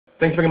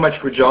Thanks very much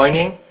for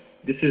joining.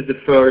 This is the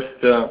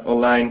first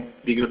online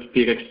Dgroups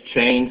peer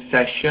exchange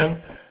session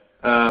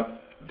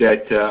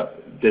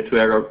that we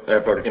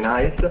have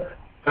organized.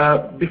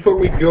 Before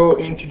we go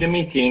into the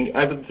meeting,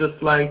 I would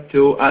just like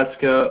to ask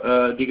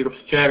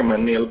Dgroups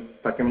chairman Neil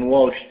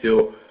Packham-Walsh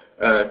to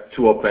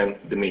open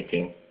the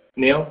meeting.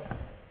 Neil?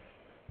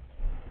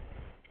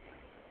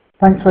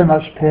 Thanks very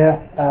much,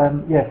 Pierre.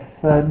 Yes,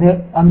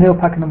 I'm Neil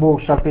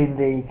Packham-Walsh. I've been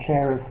the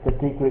chair of the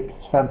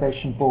Dgroups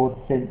Foundation Board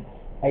since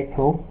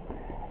April,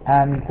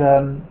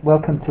 and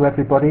welcome to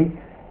everybody.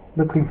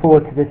 Looking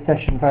forward to this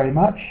session very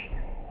much.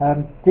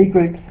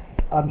 Dgroups,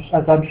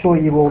 as I'm sure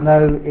you all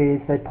know, is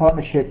a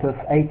partnership of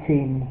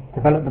 18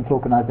 development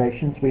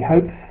organisations. We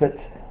hope that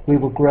we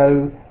will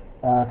grow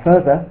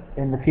further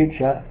in the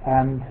future,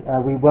 and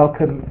we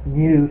welcome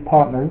new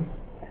partners.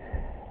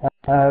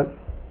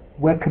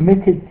 We're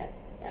committed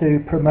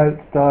to promote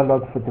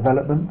dialogue for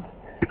development,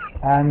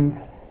 and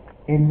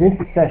in this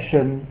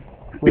session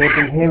we'll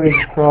be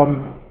hearing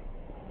from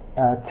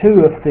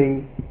two of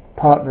the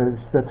partners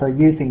that are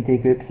using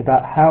Dgroups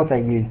about how they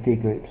use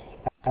Dgroups,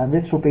 and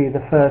this will be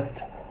the first,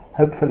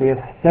 hopefully, of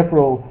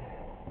several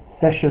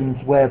sessions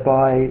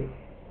whereby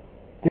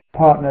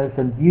partners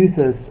and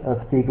users of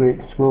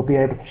Dgroups will be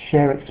able to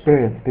share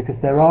experience, because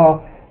there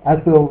are, as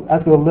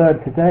we'll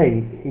learn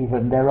today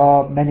even, there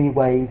are many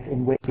ways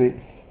in which groups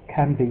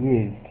can be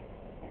used.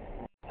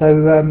 So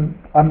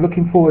I'm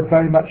looking forward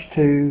very much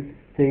to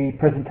the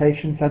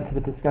presentations and to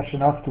the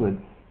discussion afterwards.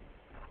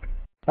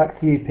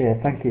 Back to you, Pierre.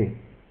 Thank you.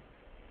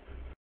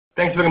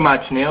 Thanks very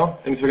much, Neil.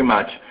 Thanks very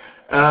much.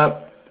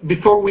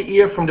 Before we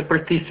hear from the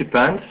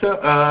participants,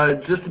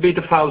 just a bit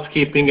of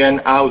housekeeping and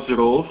house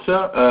rules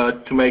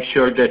to make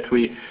sure that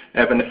we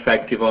have an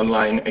effective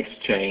online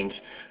exchange.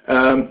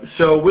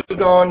 So we'll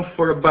go on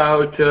for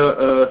about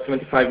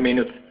 75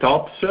 minutes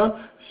tops,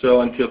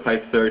 so until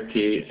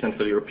 5:30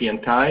 Central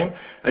European Time.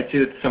 I see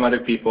that some other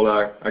people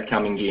are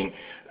coming in.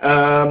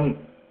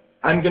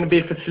 I'm going to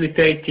be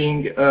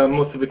facilitating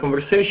most of the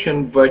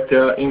conversation, but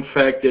in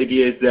fact the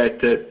idea is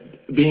that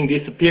being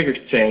this a peer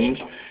exchange,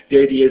 the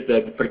idea is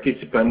that the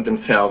participants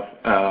themselves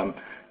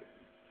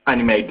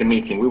animate the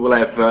meeting. We will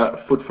have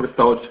food for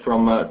thoughts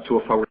from two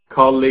of our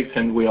colleagues,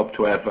 and we hope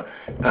to have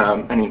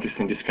an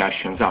interesting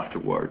discussions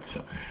afterwards.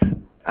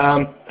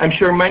 I'm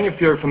sure many of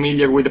you are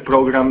familiar with a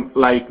program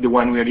like the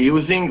one we are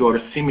using or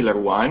a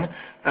similar one.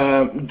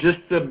 Just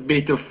a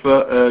bit of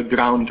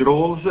ground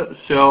rules.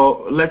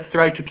 So let's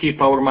try to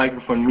keep our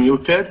microphone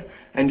muted,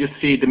 and you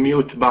see the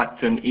mute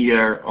button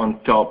here on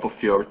top of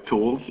your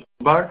tools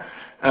bar,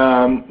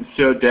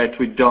 so that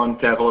we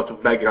don't have a lot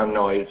of background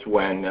noise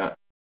when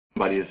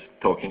somebody is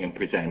talking and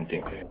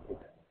presenting.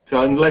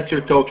 So unless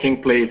you're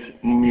talking, please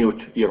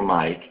mute your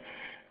mic.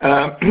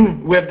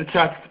 We have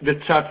the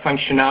chat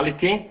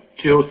functionality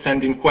to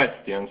send in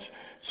questions.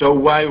 So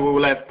while we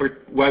will have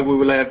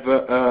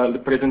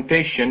the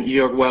presentation,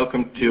 you're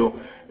welcome to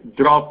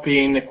drop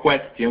in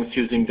questions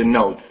using the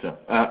notes.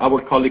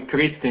 Our colleague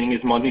Christine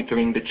is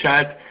monitoring the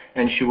chat,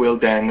 and she will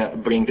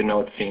then bring the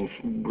notes in,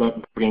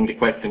 bring the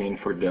question in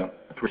for the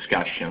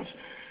discussions.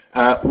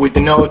 With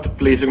the note,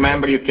 please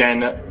remember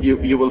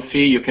you will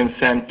see you can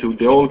send to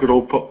the whole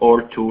group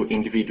or to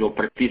individual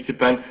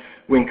participants.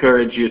 We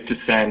encourage you to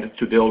send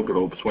to the whole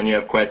groups when you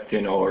have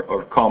questions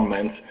or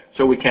comments,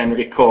 so we can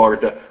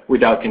record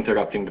without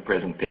interrupting the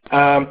presentation.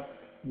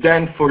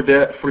 Then for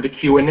the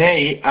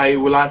Q&A, I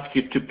will ask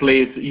you to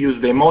please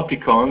use the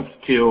emoticons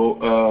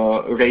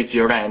to raise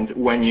your hand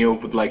when you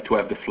would like to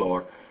have the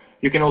floor.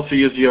 You can also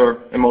use your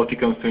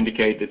emoticons to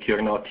indicate that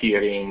you're not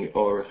hearing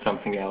or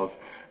something else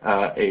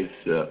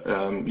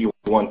you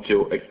want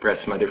to express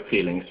some other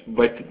feelings.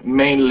 But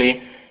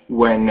mainly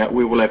when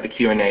we will have the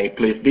Q&A,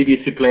 please be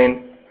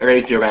disciplined,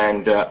 raise your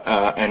hand,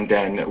 and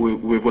then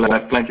we will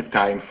have plenty of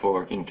time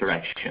for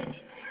interactions.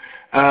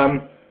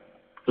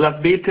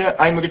 Last bit,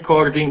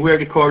 we're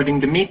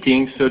recording the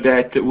meeting so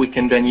that we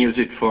can then use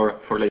it for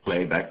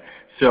playback.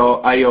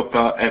 So I hope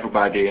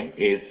everybody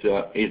is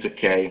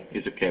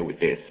okay with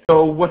this.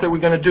 So what are we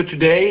going to do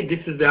today?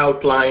 This is the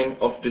outline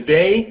of the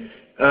day.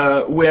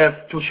 We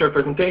have two short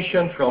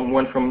presentations,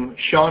 one from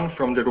Sean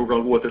from the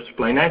Rural Water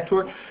Supply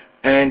Network,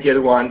 and the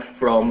other one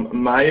from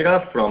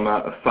Myra from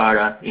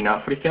FARA in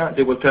Africa.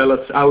 They will tell us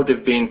how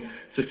they've been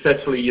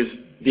successfully used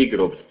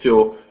Dgroups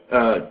to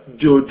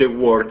do the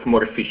work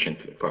more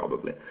efficiently,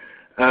 probably.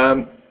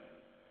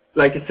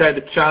 Like I said,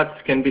 the chats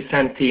can be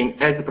sent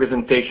in as the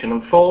presentation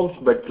unfolds,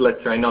 but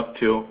let's try not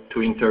to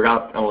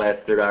interrupt unless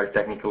there are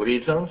technical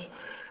reasons.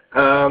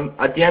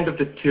 At the end of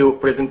the two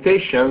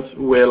presentations,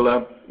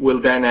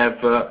 we'll then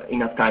have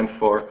enough time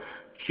for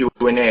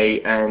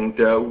Q&A, and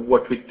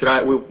what we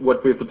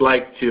would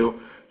like to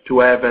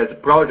have as a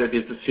project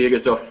is a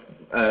series of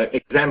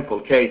example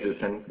cases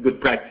and good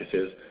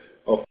practices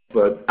of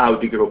how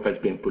the group has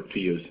been put to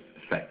use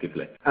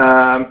effectively.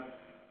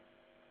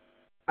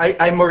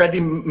 I'm already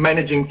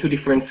managing two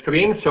different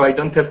screens, so I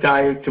don't have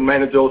time to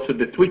manage also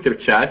the Twitter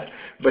chat,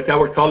 but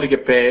our colleague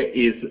Epe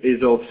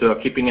is also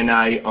keeping an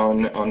eye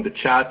on the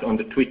chat, on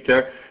the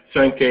Twitter,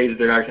 so in case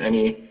there are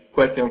any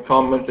question or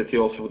comment that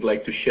you also would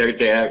like to share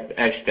there, the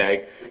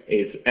hashtag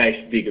is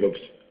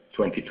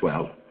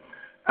 #Dgroups2012.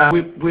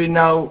 We're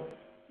now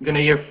going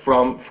to hear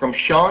from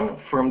Sean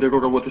from the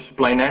Rural Water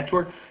Supply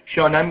Network.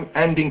 Sean, I'm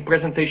handing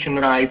presentation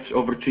rights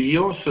over to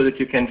you so that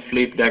you can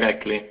flip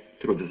directly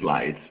through the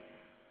slides.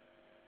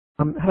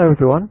 Hello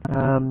everyone,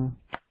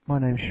 my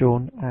name's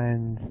Sean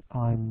and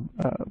I'm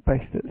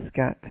based at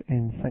SCAT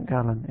in St.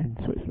 Gallen in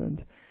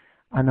Switzerland,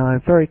 and I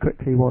very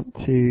quickly want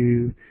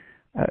to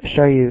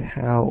show you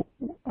how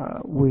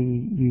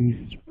we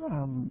use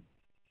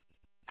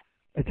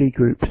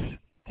Dgroups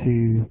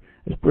to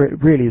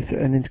really is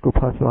an integral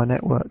part of our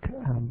network,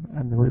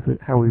 and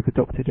how we've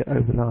adopted it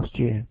over the last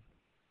year.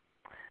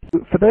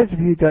 For those of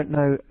you who don't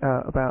know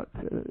about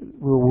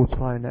Rural Water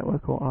Supply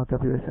Network, or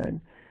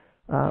RWSN,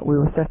 we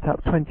were set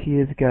up 20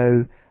 years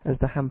ago as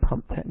the hand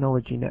pump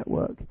technology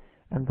network,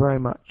 and very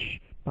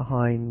much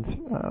behind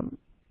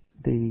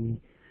the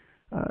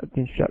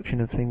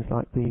introduction of things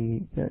like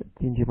the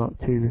India Mark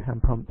II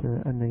hand pump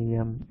and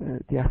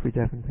the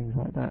AfriDev and things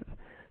like that.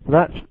 So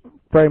that's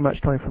very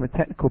much coming from a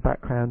technical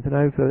background, and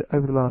over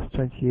the last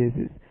 20 years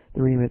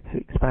the remit's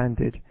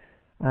expanded,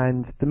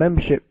 and the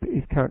membership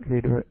is currently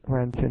at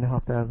around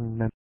 2,500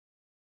 members,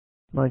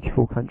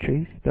 94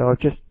 countries. So I've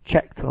just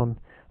checked on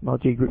our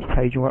Dgroups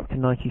page and we're up to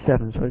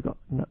 97, so we've got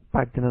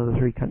bagged another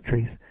 3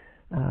 countries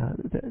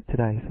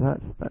today, so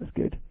that's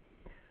good.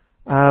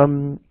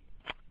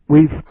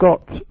 We've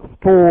got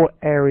 4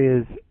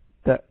 areas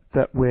that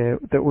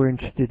we're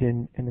interested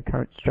in the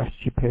current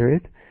strategy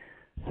period.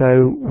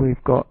 So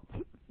we've got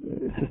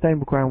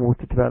sustainable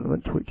groundwater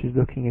development, which is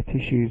looking at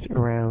issues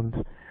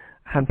around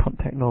hand pump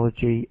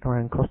technology,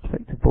 around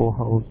cost-effective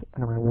boreholes,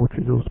 and around water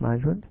resource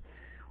management.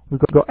 We've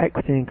got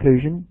equity and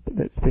inclusion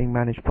that's being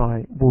managed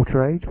by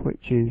WaterAid,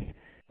 which is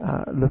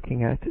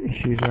looking at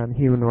issues around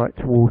human right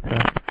to water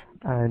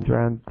and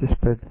around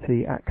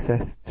disability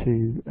access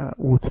to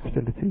water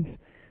facilities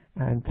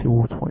and to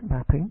water point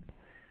mapping.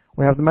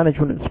 We have the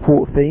management and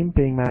support theme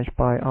being managed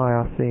by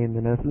IRC in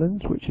the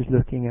Netherlands, which is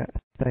looking at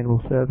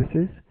sustainable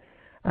services.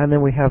 And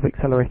then we have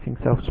accelerating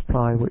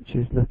self-supply, which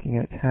is looking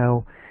at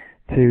how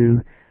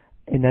to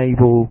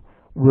enable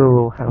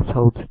rural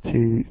households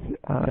to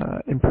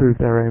improve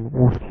their own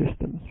water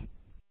systems.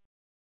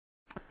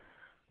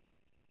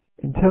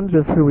 In terms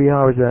of who we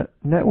are as a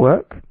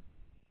network,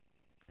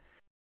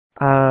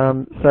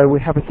 so we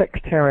have a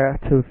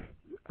secretariat of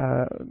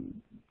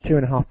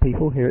 2.5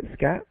 people here at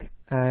SCAT,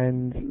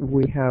 and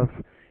we have,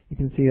 you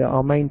can see that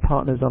our main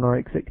partners on our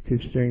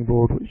executive steering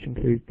board, which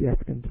include the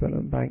African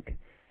Development Bank,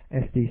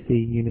 SDC,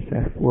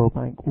 UNICEF, World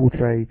Bank,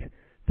 WaterAid,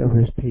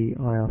 WSP,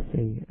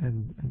 IRC,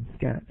 and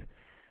SCAT.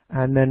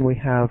 And then we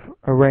have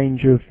a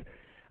range of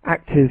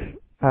active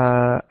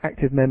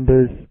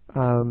members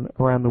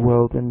around the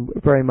world, and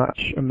very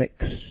much a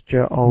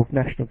mixture of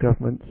national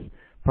governments,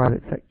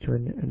 private sector,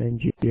 and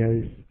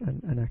NGOs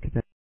and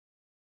academics.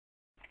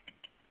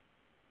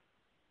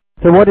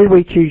 So why did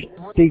we choose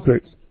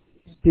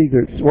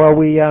Dgroups? Well,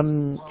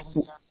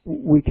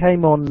 we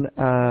came on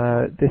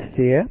this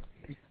year,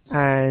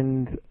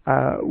 and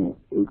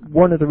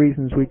one of the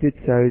reasons we did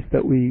so is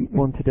that we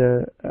wanted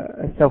a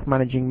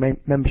self-managing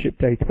membership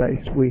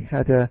database. We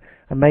had a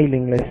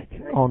mailing list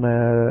on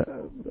a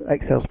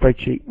Excel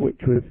spreadsheet,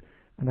 which was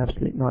an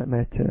absolute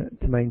nightmare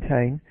to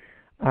maintain,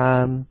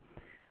 and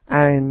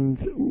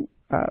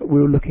we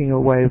were looking at a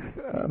way of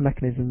a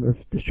mechanism of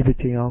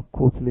distributing our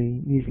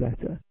quarterly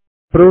newsletter.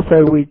 But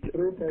also we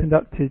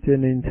conducted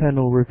an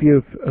internal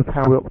review of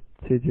how we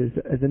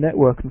operated as a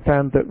network, and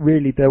found that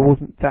really there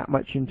wasn't that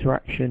much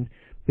interaction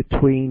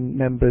between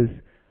members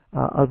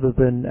other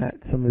than at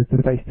some of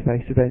the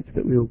face-to-face events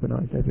that we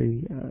organise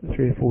every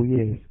 3 or 4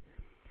 years.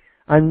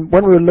 And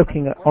when we were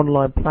looking at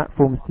online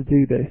platforms to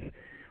do this,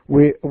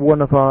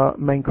 one of our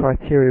main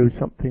criteria was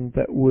something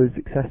that was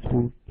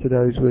accessible to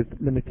those with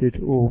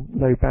limited or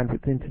low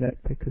bandwidth internet,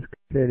 because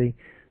clearly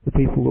the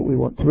people that we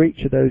want to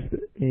reach are those that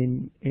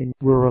in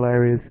rural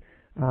areas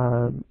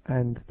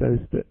and those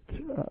that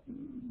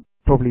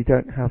probably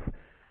don't have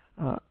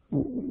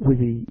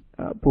wizzy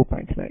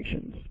broadband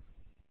connections.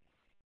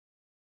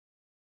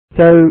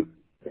 So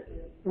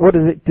what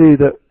does it do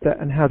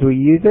and how do we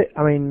use it?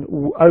 I mean,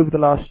 over the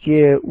last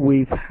year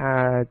we've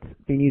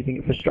been using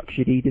it for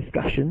structured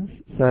e-discussions.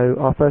 So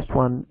our first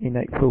one in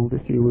April this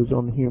year was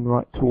on human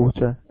right to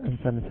water and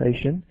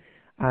sanitation,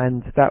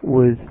 and that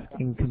was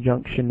in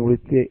conjunction with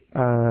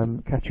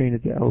Katerina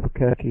de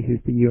Albuquerque, who's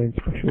the UN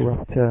Special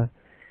Rapporteur,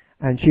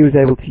 and she was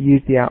able to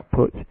use the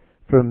output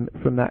from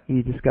that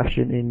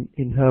e-discussion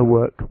in her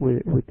work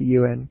with the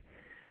UN.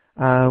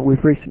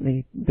 We've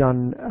recently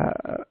done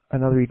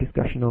another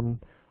e-discussion on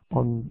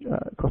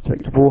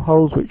cost-effective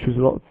boreholes, which was a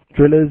lot of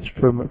drillers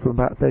from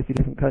about 30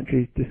 different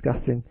countries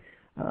discussing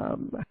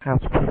how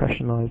to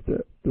professionalise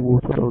the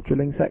water oil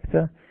drilling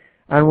sector.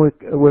 And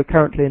we're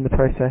currently in the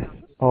process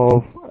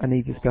of an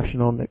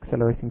e-discussion on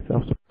accelerating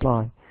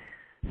self-supply.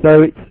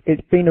 So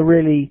it's been a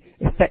really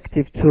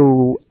effective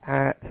tool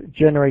at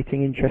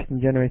generating interest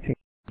and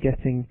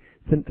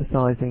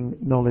synthesizing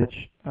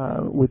knowledge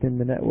within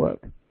the network.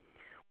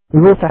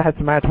 We've also had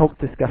some ad hoc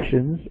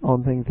discussions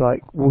on things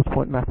like water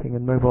point mapping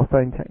and mobile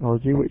phone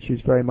technology, which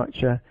is very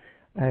much a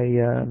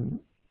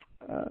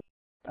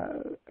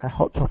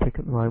hot topic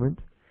at the moment.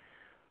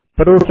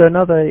 But also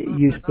another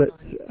use that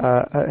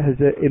has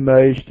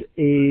emerged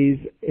is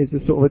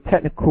a sort of a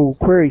technical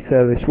query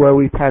service where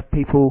we've had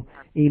people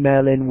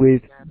email in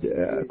with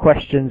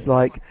questions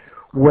like,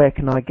 where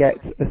can I get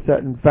a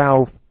certain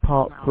valve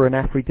part for an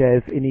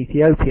AfriDev in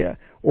Ethiopia?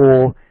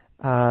 Or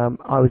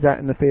I was out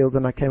in the field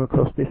and I came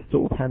across this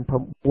sort of hand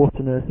pump. What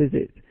on earth is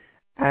it?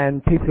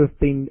 And people have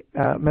been,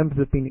 members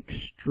have been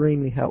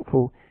extremely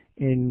helpful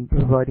in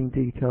providing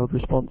detailed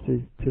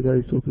responses to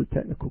those sorts of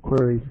technical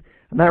queries.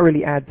 And that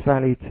really adds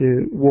value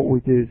to what we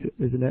do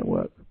as a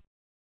network.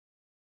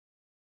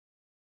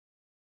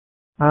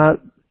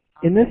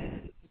 In this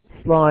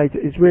slide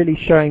is really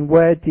showing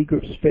where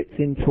Dgroups fits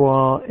into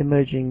our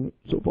emerging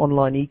sort of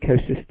online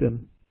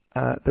ecosystem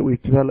that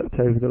we've developed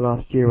over the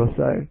last year or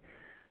so.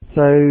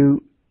 So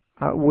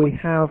we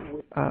have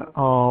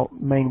our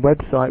main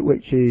website,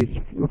 which is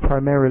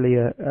primarily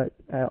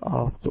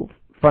our sort of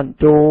front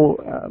door.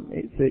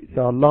 It's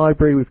our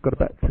library. We've got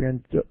about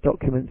 300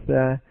 documents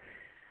there.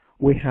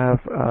 We have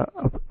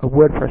a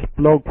WordPress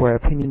blog where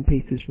opinion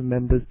pieces from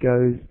members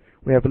goes.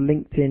 We have a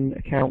LinkedIn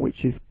account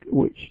which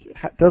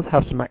does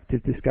have some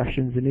active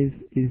discussions and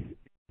is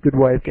a good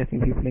way of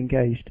getting people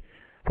engaged.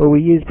 But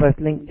we use both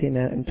LinkedIn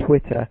and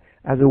Twitter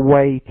as a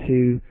way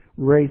to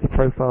raise the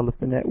profile of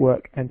the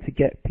network and to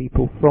get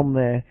people from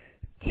there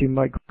to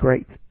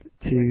migrate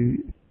to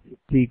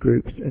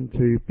Dgroups and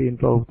to be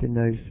involved in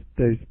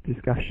those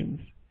discussions.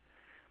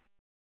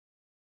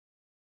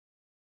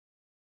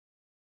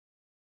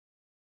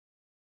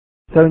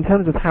 So in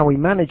terms of how we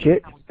manage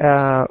it,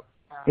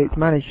 it's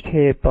managed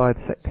here by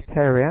the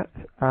Secretariat,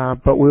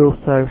 but we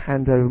also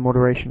hand over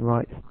moderation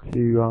rights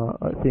to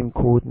our theme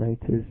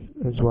coordinators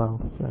as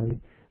well.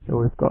 So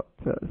we've got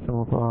some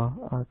of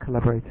our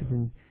collaborators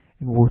in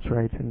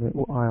WaterAid and the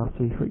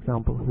IRC, for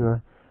example, who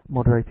are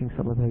moderating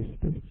some of those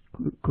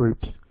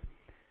groups.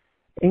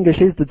 English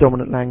is the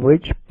dominant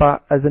language,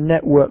 but as a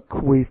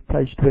network we've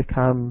pledged to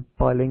become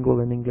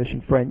bilingual in English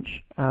and French,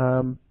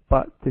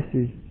 but this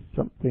is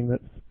something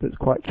that's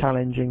quite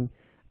challenging,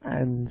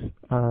 and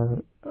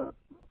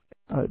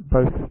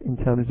both in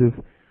terms of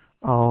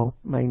our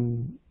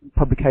main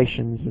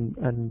publications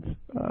and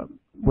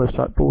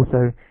website, but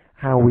also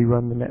how we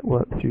run the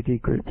network through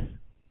Dgroups.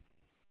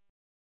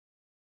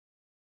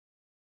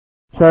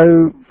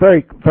 So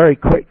very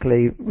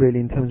quickly, really,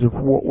 in terms of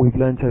what we've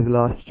learned over the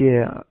last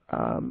year,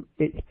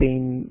 it's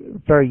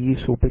been very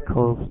useful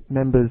because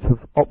members have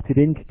opted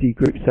into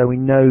Dgroups, so we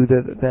know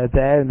that they're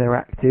there and they're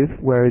active,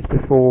 whereas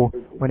before,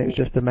 when it was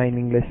just a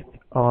mailing list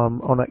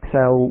on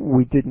Excel,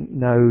 we didn't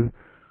know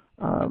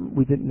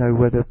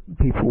whether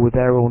people were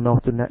there or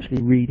not and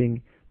actually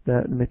reading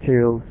the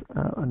materials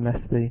unless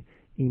the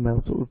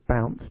email sort of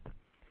bounced.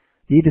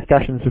 The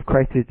e-discussions have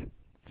created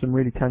some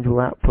really tangible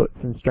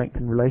outputs and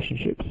strengthened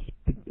relationships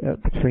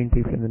between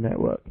people in the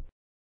network.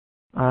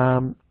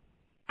 And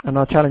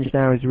our challenge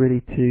now is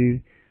really to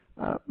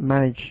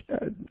manage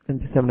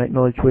and disseminate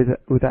knowledge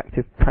with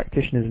active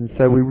practitioners, and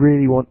so we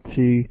really want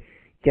to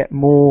get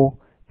more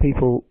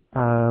people,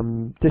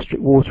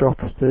 district water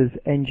officers,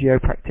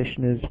 NGO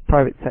practitioners,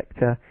 private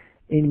sector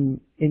in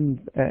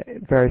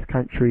various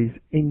countries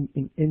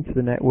into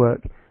the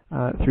network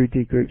through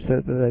Dgroups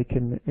so that they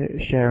can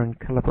share and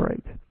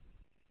collaborate.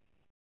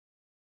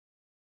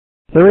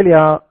 So really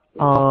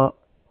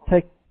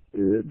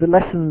the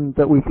lesson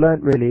that we've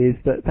learned really is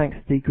that thanks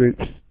to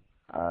Dgroups,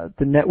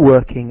 the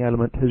networking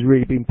element has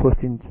really been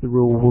put into the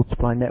rural water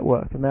supply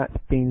network, and that's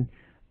been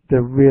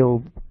the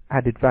real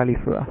added value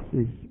for us,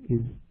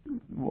 is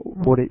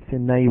what it's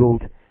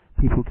enabled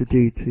people to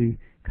do to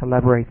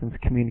collaborate and to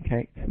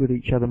communicate with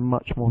each other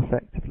much more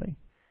effectively.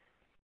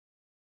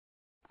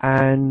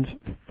 And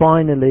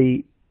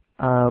finally,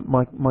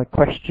 my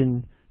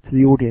question to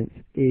the audience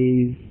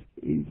is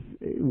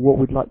what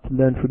we'd like to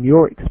learn from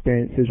your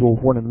experiences, or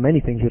one of the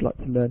many things we'd like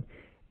to learn,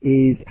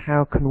 is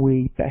how can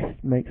we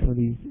best make some of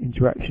these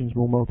interactions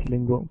more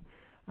multilingual?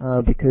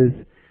 Because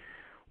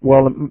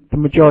while the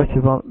majority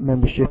of our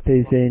membership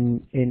is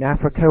in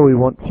Africa, we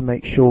want to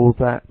make sure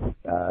that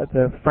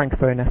the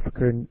Francophone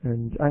Africa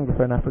and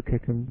Anglophone Africa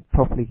can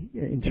properly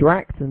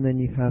interact, and then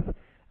you have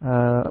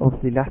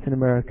obviously Latin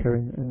America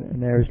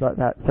and areas like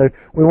that. So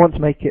we want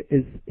to make it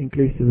as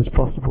inclusive as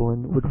possible,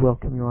 and would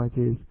welcome your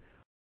ideas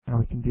how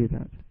we can do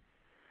that.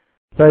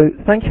 So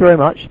thank you very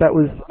much. That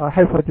was, I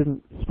hope I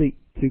didn't speak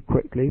too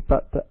quickly,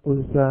 but that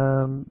was,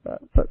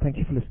 but thank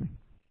you for listening.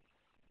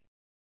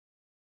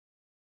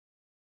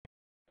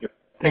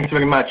 Thanks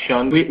very much,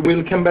 Sean.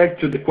 We'll come back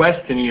to the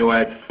question you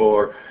had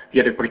for the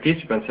other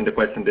participants and the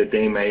question that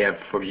they may have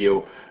for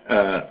you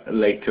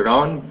later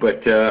on,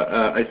 but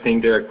I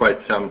think there are quite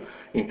some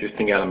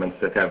interesting elements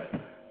that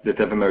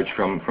have emerged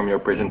from your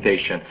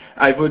presentation.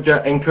 I would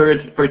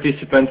encourage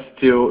participants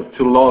to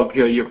log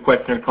your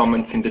question or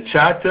comments in the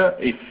chat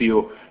if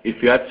you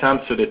have some,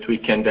 so that we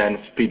can then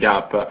speed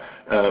up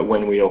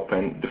when we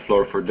open the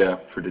floor for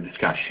the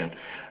discussion.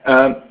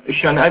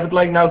 Sean, I would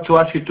like now to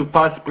ask you to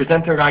pass the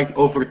presenter right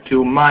over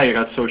to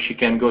Myra so she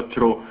can go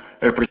through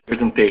her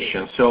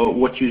presentation. So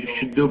what you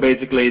should do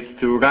basically is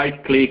to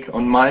right-click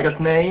on Myra's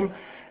name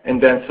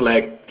and then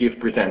select Give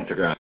Presenter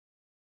Right.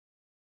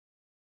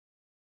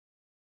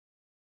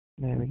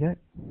 There we go.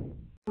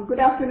 Good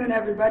afternoon,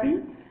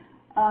 everybody.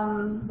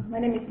 My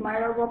name is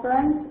Myra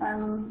Bobrand.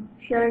 I'm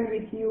sharing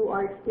with you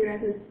our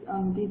experiences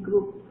on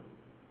Dgroups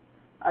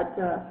at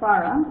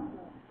FARA.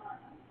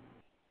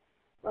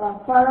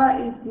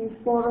 FARA is the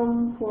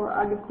Forum for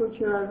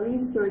Agricultural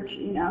Research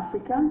in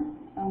Africa.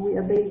 We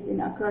are based in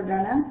Accra,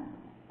 Ghana,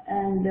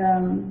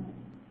 and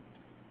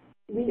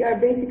we are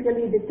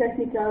basically the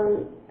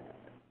technical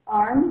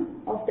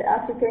arm of the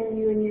African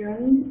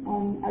Union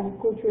on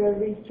Agricultural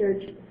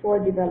Research for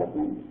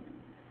Development.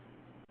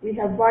 We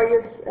have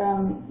various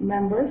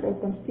members or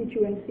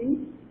constituencies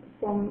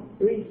from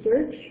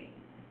research,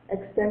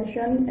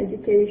 extension,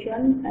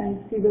 education,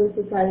 and civil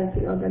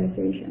society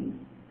organizations.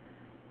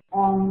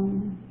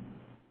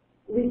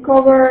 We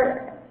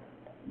cover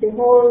the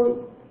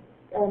whole,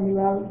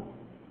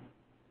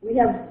 we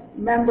have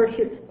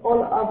memberships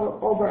all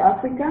over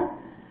Africa,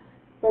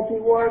 but we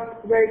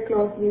work very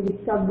closely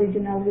with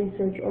sub-regional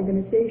research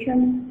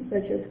organizations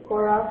such as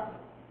CORAF,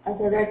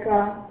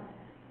 ASARECA,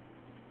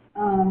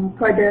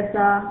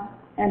 CARDESA,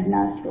 and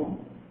NASRO.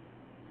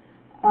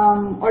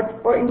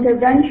 Our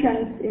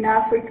interventions in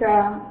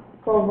Africa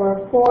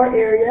cover 4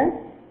 areas,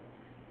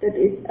 that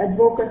is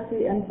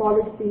advocacy and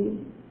policy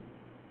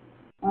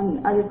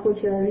on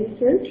agricultural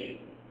research.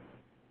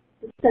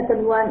 The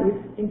second one is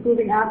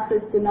improving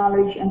access to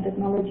knowledge and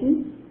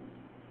technology,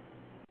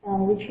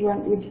 which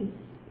is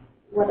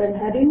what I'm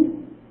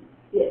heading.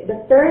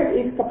 The third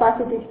is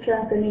capacity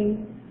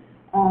strengthening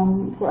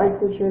for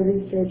agricultural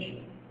research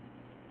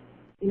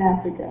in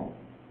Africa.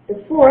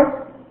 The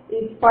fourth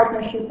is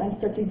partnership and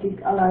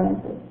strategic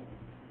alliances.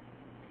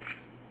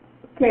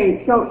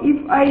 Okay, so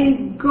if I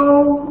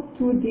go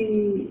to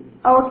the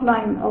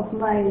outline of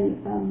my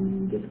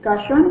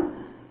discussion,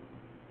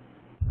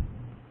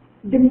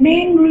 the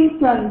main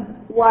reason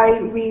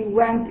why we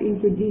went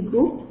into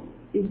Dgroups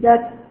is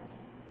that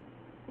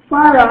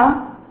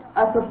FARA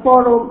as a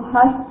forum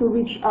has to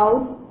reach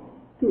out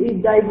to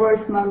its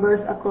diverse members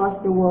across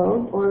the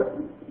world, or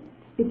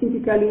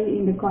specifically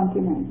in the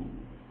continent.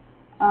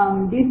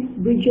 This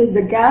bridges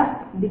the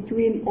gap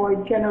between our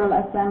General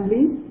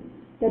Assemblies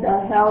that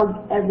are held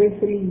every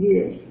 3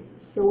 years.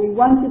 So we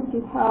wanted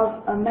to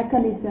have a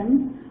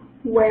mechanism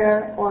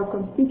where our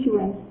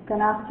constituents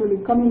can actually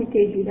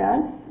communicate with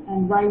us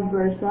and vice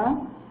versa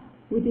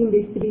within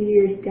this 3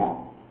 years gap.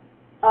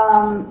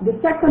 The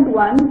second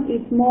one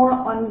is more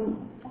on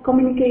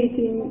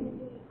communication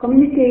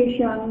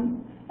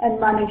and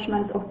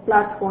management of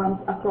platforms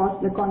across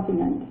the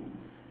continent.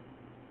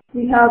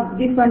 We have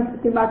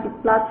different thematic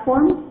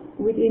platforms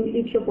within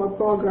each of our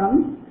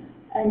programs,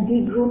 and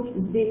Dgroups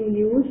is being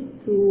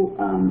used to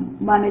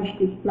manage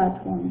these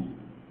platforms.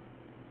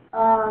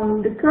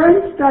 The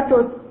current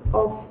status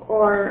of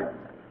our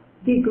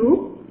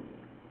Dgroup,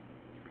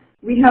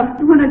 we have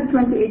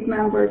 228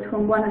 members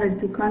from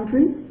 102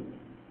 countries.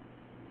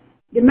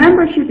 The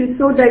membership is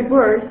so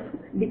diverse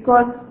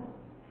because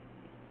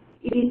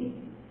it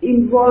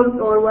involves,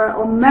 or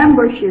our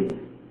membership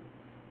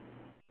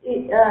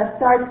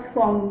starts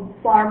from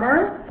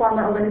farmer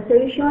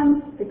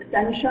organizations,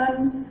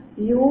 extension,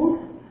 youth,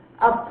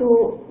 up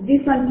to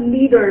different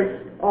leaders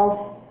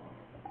of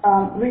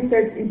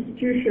research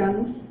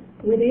institutions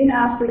within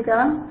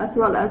Africa, as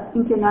well as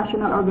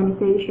international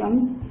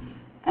organizations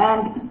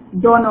and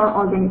donor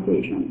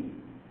organizations.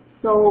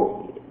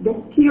 So the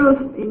skills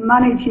in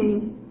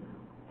managing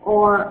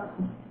or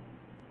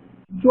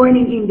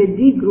joining in the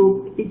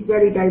Dgroup is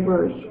very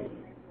diverse.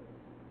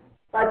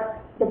 But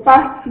the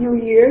past few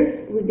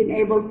years, we've been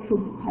able to,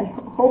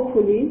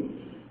 hopefully,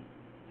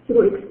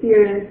 through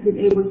experience, been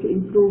able to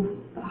improve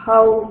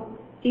how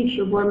each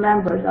of our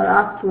members are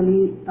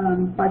actually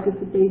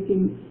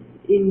participating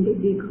in the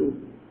Dgroup.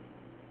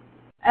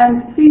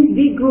 And since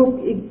Dgroup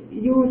is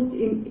used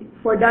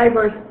for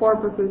diverse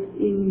purposes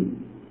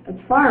at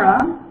FARA,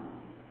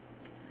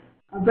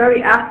 a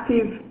very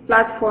active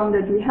platform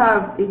that we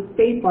have is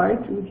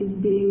PayPart, which is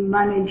being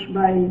managed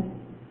by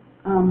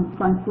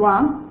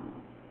Francois.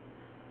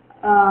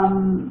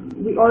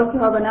 We also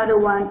have another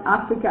one,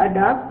 Africa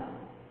Adapt,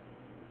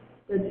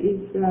 that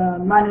is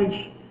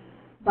managed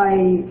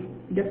by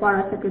the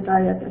FARA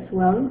Secretariat as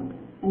well.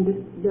 And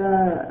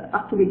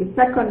actually the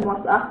second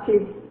most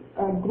active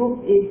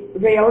group is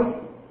Rails,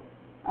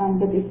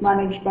 that is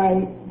managed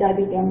by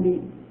David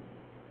MD.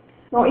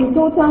 So in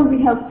total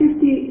we have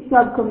 50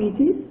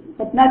 subcommittees,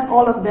 but not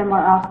all of them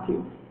are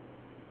active.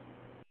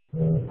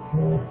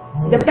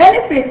 The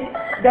benefits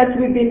that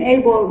we've been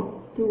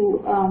able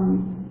to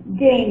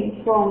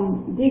gain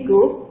from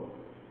Dgroup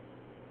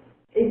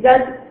is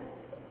that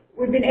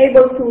we've been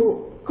able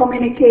to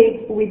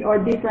communicate with our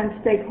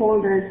different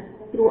stakeholders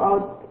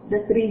throughout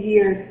the 3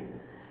 years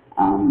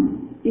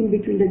in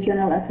between the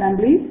General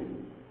Assemblies.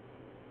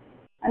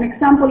 An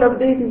example of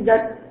this is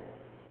that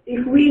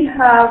if we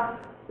have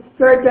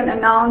certain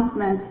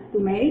announcements to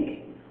make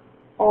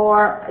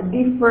or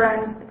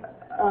different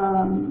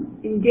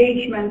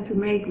engagement to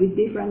make with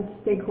different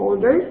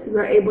stakeholders,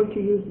 we're able to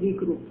use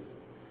Dgroups.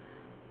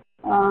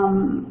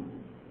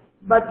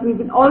 But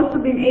we've also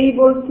been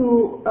able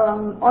to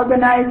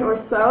organize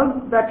ourselves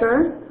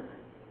better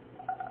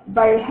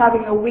by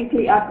having a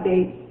weekly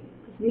update.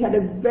 We had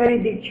a very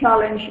big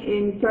challenge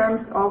in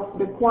terms of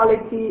the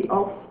quality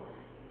of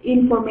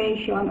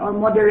information or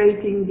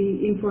moderating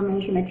the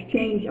information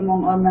exchange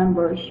among our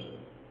members.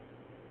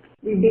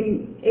 We've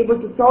been able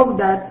to solve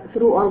that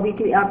through our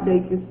weekly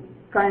updates, which is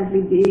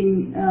currently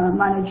being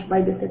managed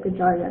by the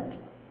Secretariat.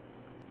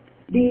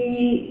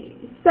 The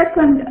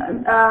second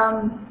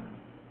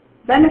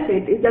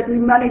benefit is that we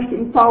managed to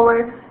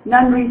empower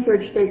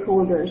non-research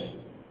stakeholders,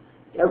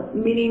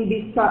 meaning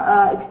these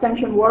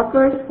extension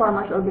workers,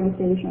 farmers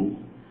organizations.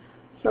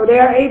 So they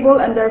are able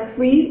and they're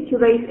free to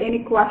raise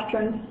any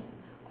questions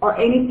or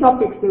any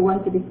topics they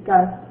want to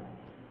discuss.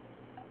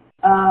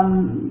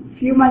 A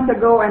few months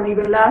ago and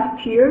even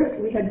last year,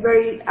 we had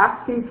very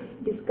active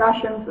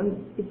discussions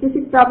on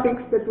specific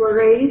topics that were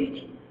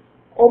raised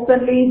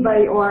openly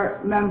by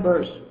our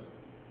members.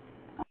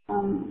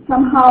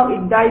 Somehow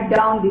it died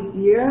down this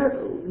year.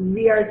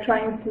 We are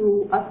trying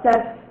to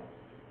assess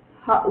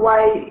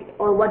why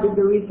or what is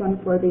the reason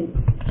for this.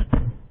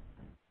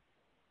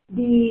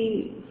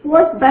 The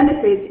fourth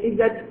benefit is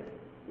that,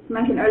 as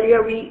mentioned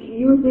earlier, we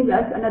use this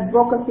as an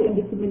advocacy and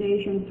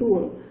dissemination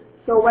tool.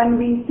 So when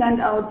we send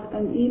out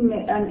an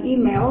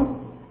email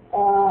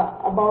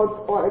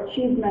about our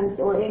achievements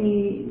or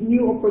any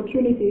new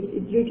opportunities,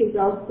 it reaches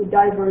out to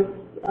diverse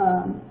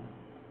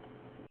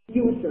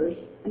users.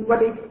 And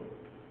what is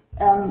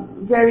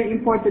very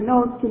important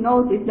to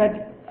note is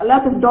that a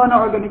lot of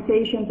donor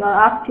organizations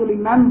are actually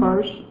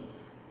members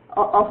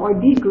of our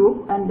D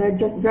group, and they're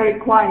just very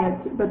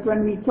quiet. But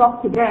when we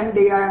talk to them,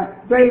 they are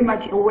very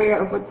much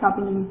aware of what's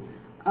happening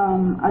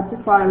at the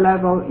FARA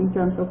level in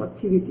terms of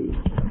activities.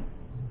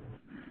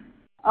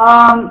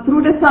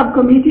 Through the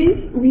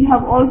subcommittees, we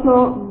have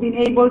also been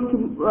able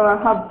to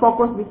have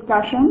focused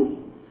discussions,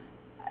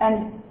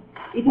 and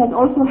it has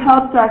also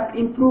helped us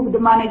improve the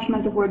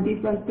management of our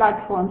different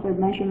platforms. I've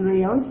mentioned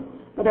Rails,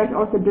 but there's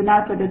also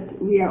Donata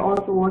that we are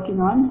also working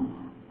on.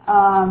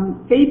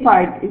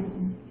 PayPart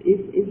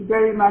is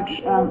very much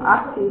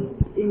active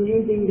in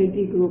using the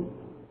D group.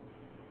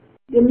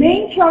 The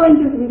main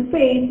challenges we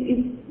face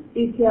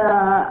is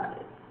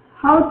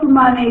how to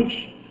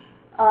manage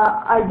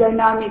our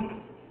dynamic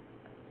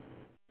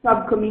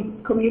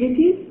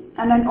sub-communities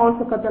and then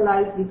also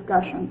catalyze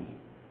discussions.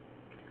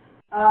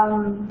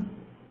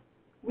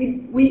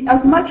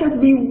 As much as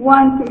we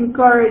want to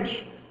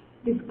encourage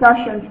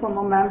discussions from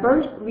our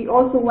members, we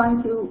also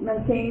want to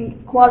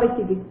maintain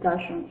quality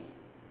discussions.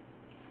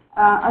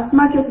 As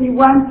much as we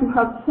want to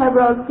have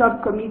several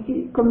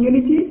sub-communities,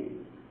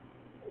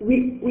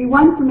 we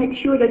want to make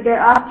sure that they're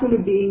actually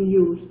being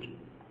used.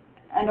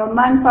 And our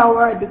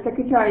manpower at the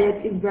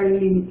Secretariat is very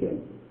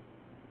limited.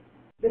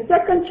 The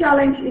second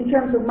challenge in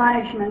terms of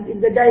management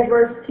is the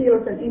diverse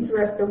skills and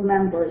interests of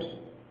members.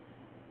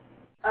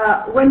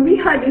 When we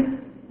had these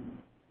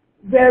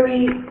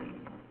very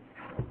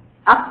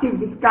active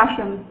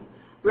discussions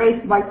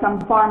raised by some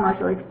farmers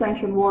or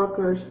extension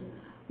workers,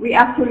 we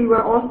actually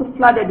were also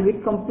flooded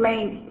with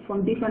complaints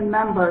from different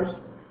members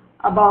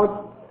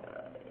about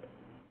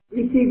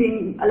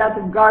receiving a lot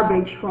of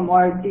garbage from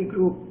our D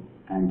group.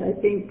 And I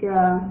think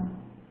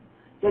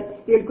that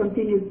still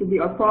continues to be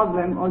a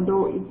problem,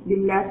 although it's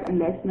been less and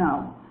less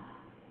now.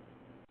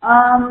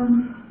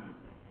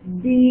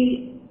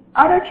 The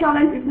other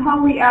challenge is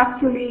how we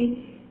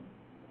actually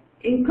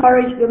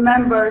encourage the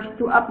members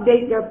to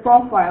update their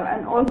profile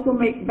and also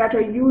make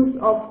better use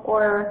of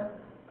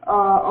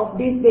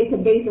this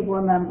database of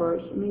our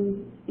members. I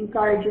mean,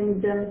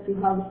 encouraging them to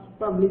have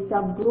probably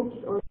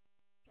subgroups or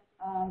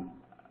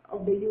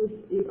of the use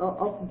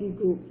of D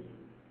groups.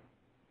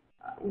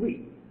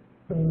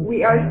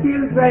 We are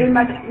still very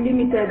much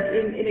limited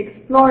in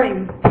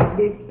exploring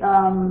this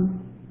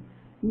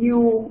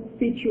new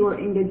feature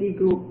in the D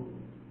group.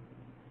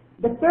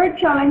 The third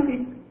challenge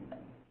is,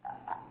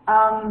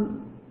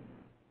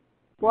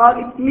 well,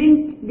 it's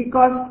linked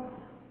because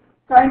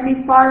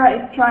currently FARA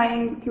is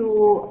trying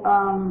to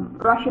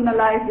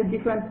rationalize the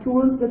different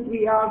tools that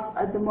we have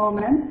at the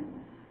moment,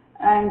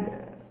 and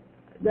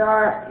there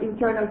are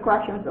internal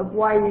questions of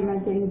why we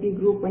maintain D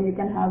group when you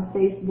can have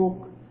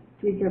Facebook,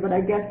 Twitter, but I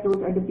guess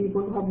those are the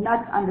people who have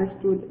not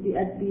understood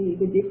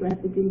the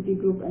difference between D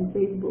group and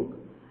Facebook.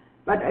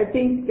 But I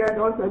think there's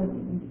also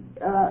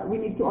we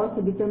need to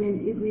also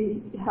determine if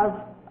we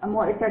have a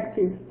more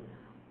effective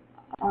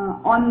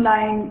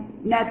online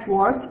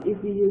network if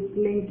we use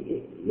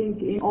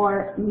LinkedIn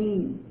or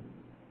Meme.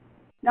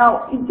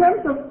 Now, in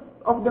terms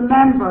of the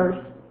members,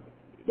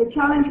 the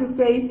challenge we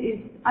face is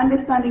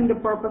understanding the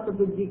purpose of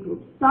the D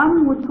group.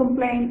 Some would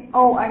complain,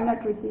 oh, I'm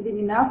not receiving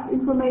enough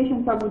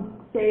information. Some would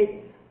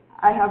say,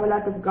 I have a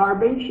lot of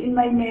garbage in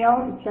my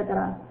mail,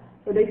 etc.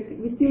 So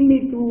we still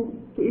need to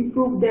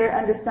improve their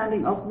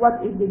understanding of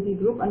what is the D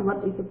group and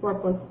what is the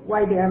purpose,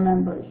 why they are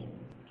members.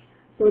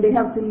 So they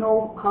have to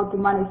know how to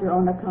manage their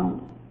own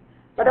accounts.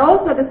 But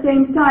also at the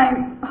same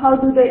time, how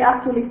do they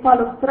actually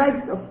follow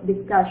threads of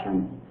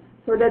discussions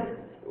so that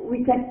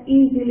we can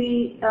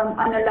easily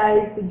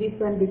analyze the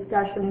different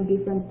discussion and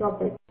different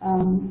topics.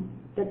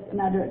 That's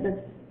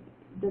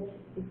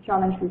the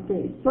challenge we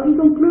face. So in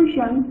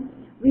conclusion,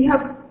 we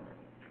have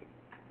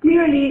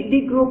clearly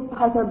Dgroups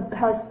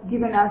has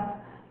given us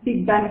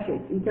big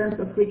benefits in terms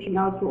of reaching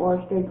out to our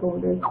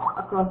stakeholders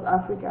across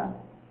Africa.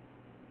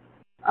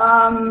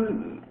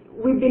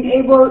 We've been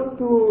able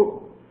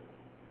to,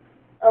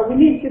 we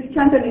need to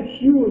strengthen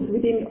its use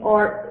within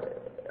our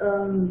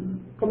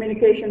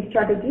communication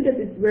strategy that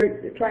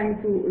we're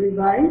trying to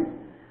revise,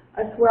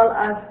 as well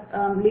as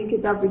link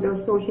it up with our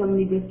social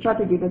media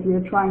strategy that we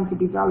are trying to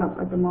develop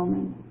at the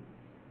moment.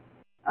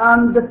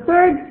 The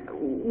third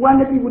one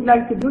that we would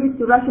like to do is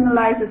to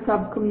rationalize the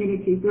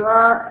sub-communities. There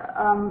are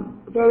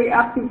very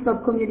active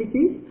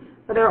sub-communities,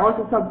 but there are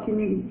also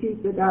sub-communities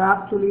that are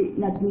actually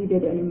not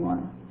needed anymore.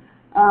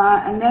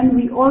 And then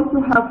we also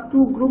have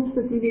two groups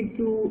that we need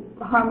to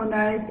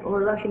harmonize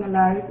or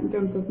rationalize in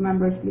terms of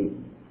members list.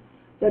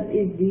 That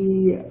is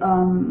the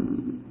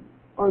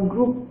our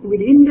group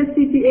within the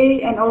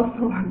CPA and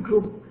also our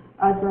group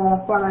as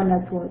a FARA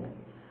network.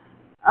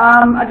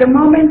 At the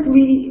moment,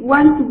 we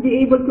want to be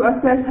able to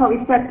assess how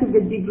effective the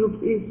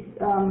Dgroups is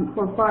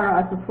for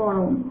FARA as a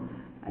forum.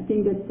 I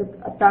think that's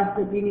a task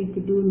that we need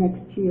to do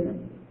next year,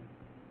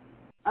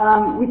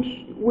 which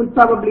will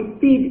probably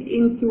feed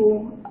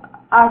into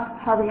us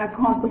having a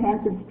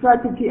comprehensive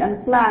strategy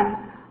and plan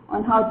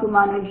on how to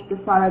manage the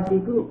FARA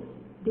Dgroups.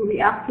 Do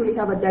we actually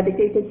have a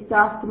dedicated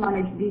staff to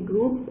manage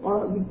Dgroups,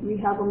 or we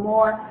have a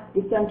more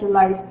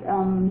decentralized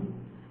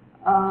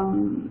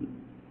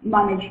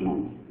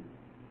management?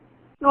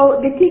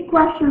 So the key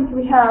questions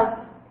we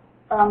have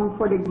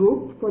for the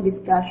group, for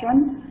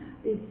discussion,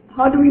 is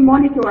how do we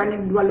monitor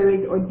and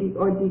evaluate our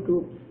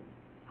Dgroups?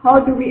 How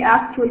do we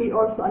actually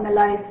also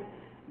analyze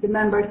the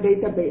members'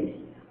 database?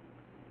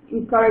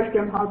 Encourage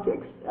them how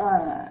to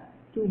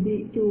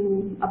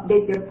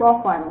update their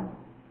profile,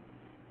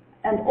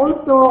 and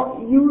also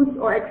use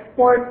or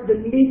export the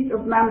list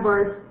of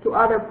members to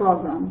other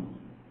programs.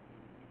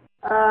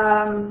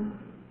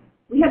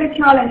 We had a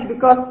challenge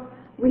because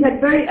we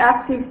had very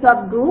active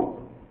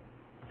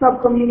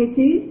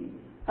sub-communities.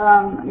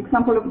 An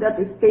example of that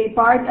is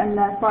PayPart and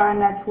FARA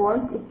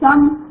Network.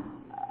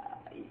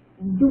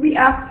 Do we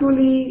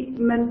actually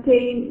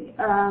maintain,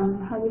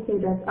 how do you say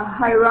that, a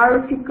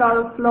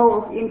hierarchical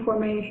flow of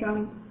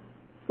information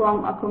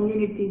from a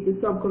community to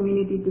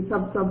sub-community to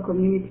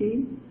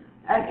sub-sub-community?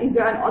 And is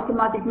there an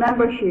automatic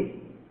membership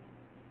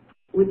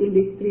within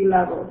these three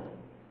levels?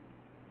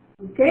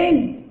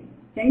 Okay,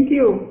 thank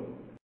you.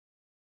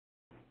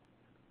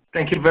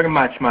 Thank you very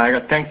much,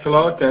 Myra. Thanks a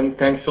lot, and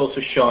thanks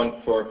also,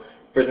 Sean, for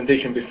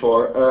presentation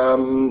before.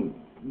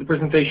 The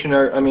presentation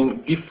are,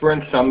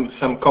 different,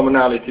 some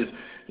commonalities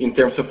in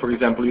terms of, for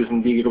example,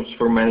 using Dgroups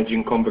for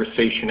managing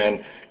conversation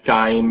and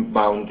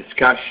time-bound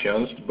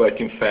discussions, but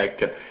in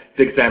fact,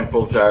 the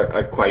examples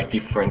are quite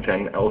different,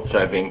 and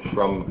also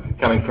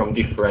coming from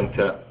different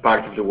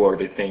parts of the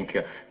world, I think,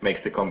 makes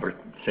the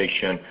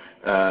conversation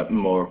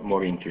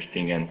more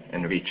interesting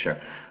and richer.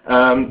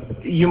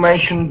 You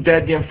mentioned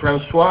Daddy and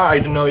Francois. I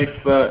don't know if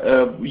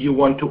you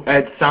want to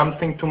add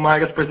something to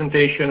Myra's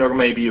presentation, or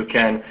maybe you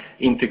can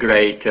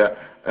integrate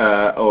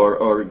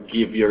or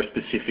give your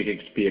specific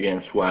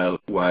experience while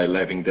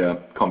having the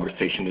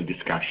conversation, the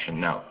discussion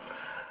now.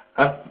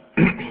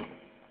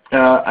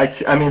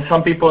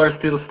 Some people are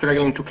still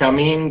struggling to come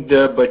in,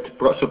 but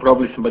so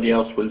probably somebody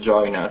else will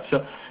join us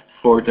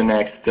for the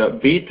next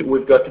bit.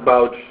 We've got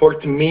about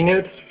 40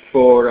 minutes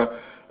for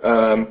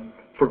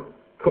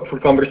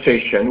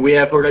conversation. We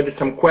have already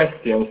some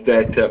questions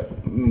that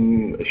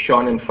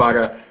Sean and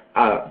FARA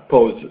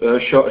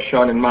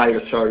Sean and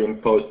Myra,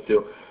 posed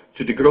to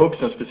the group,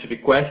 some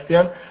specific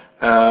question,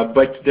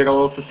 but there are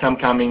also some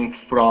coming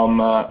from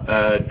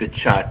the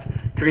chat.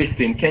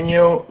 Christine, can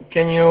you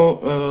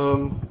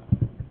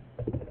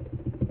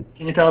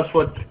tell us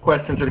what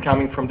questions are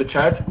coming from the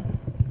chat?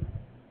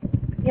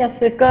 Yes,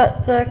 we've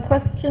got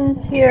questions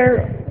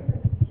here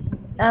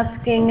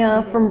asking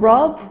from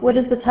Rob, what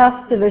is the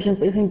task divisions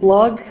using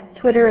blog,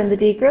 Twitter, and the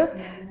Dgroup?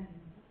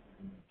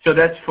 So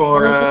that's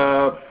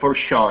for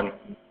Sean.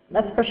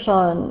 That's for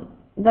Sean.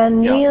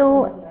 Then yeah.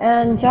 Neil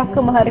and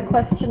Giacomo had a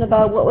question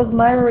about what was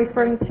Myra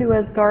referring to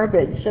as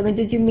garbage.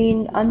 Did you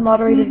mean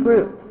unmoderated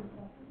group?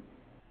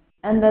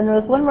 And then there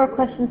was one more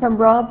question from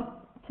Rob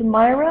to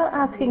Myra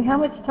asking how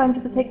much time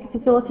does it take to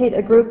facilitate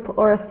a group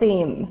or a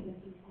theme?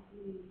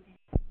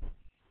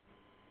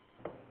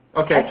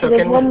 Okay, actually, so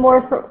there's one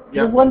more.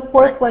 There's one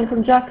fourth one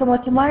from Giacomo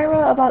to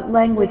Myra about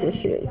language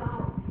issues.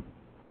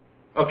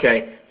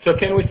 Okay, so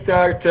can we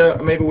start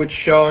maybe with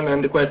Sean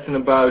and the question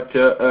about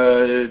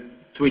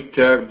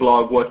Twitter,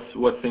 blog? What's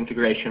the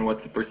integration?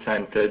 What's the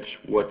percentage?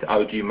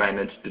 How do you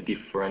manage the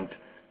different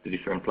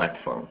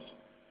platforms?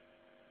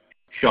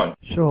 Sean.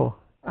 Sure.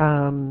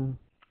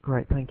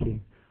 Great, thank you.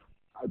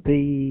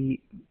 The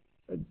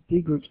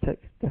Dgroups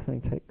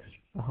definitely takes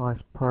the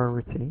highest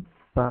priority,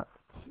 but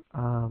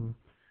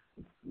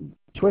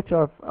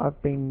Twitter,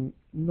 I've been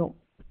not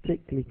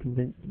particularly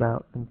convinced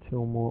about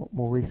until more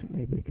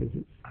recently, because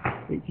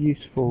it's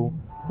useful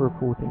for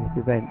reporting at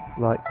events.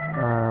 Like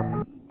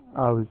I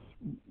was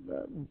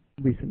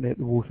recently at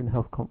the Water and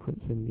Health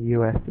Conference in the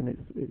US, and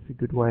it's a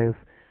good way of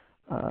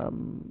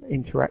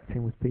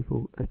interacting with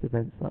people at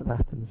events like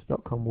that, and the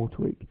Stockholm Water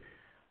Week.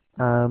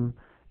 In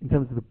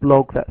terms of the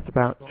blog, that's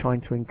about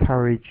trying to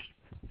encourage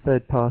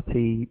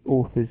third-party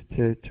authors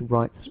to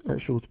write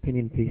short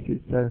opinion pieces.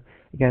 So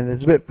again,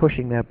 there's a bit of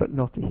pushing there, but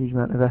not a huge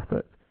amount of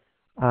effort.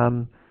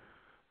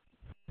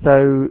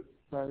 So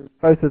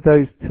both of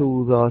those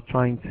tools are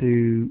trying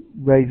to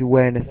raise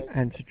awareness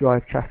and to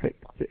drive traffic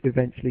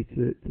eventually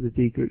to the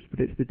Dgroups, but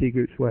it's the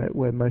Dgroups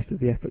where most of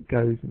the effort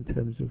goes in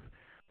terms of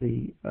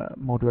the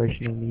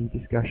moderation in the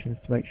discussions,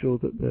 to make sure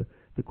that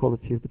the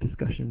quality of the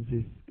discussions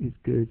is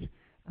good,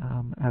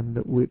 and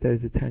that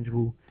there's a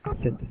tangible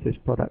synthesis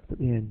product at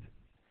the end.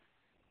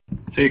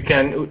 So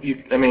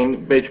I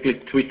mean, basically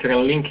Twitter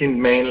and LinkedIn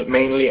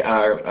mainly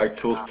are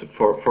tools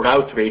for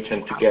outreach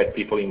and to get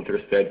people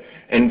interested,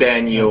 and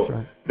then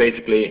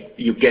basically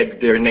you get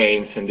their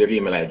names and their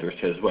email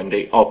addresses when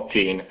they opt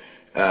in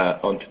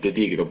onto the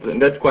Dgroup, and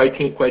that's quite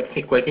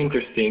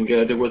interesting.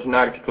 There was an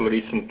article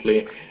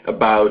recently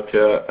about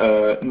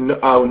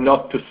how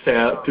not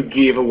to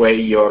give away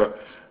your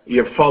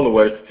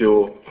followers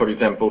to, for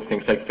example,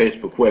 things like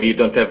Facebook, where you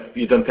don't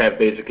have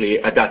basically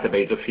a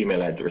database of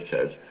email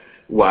addresses,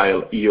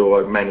 while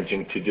you're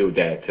managing to do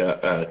that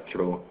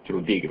through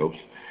Dgroups.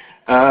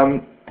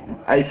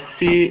 I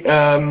see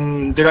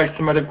there are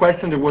some other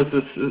questions. There was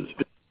a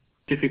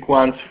specific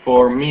ones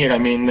for Mira. I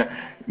mean,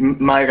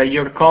 Myra,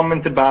 your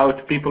comment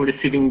about people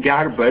receiving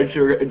garbage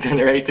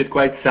generated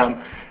quite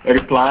some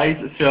replies.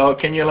 So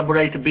can you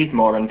elaborate a bit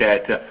more on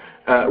that?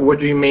 What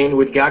do you mean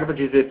with garbage?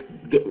 Is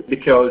it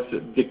because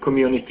the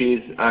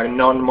communities are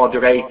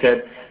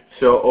non-moderated?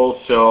 So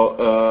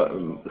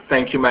also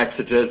thank you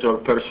messages or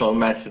personal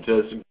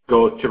messages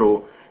go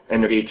through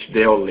and reach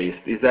the whole list.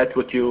 Is that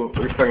what you're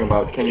referring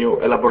about? Can you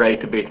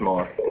elaborate a bit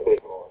more?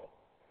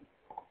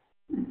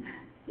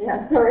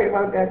 Yeah, sorry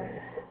about that.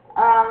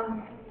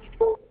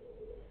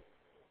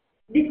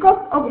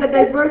 Because of the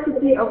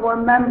diversity of our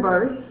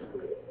members,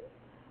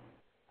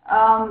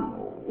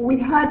 we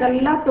had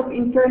a lot of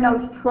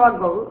internal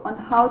struggle on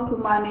how to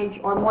manage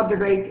or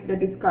moderate the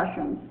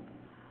discussions.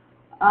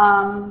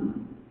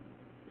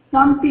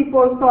 Some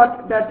people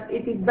thought that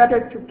it is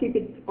better to keep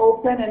it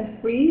open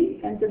and free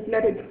and just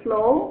let it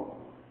flow,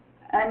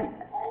 and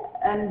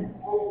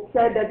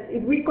said that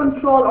if we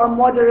control or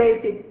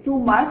moderate it too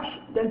much,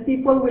 then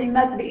people will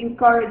not be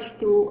encouraged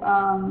to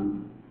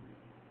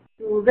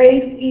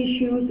raise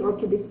issues or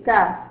to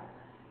discuss.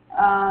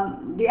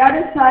 The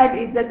other side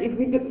is that if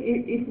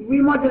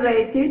we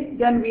moderate it,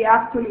 then we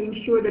actually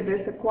ensure that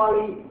there's a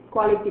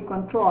quality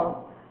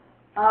control.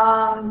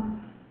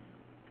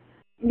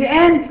 In the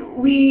end,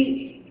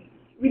 we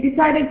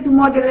decided to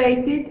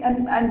moderate it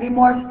and be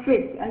more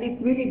strict, and it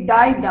really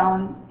died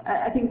down.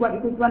 I think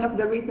it was one of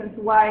the reasons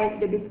why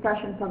the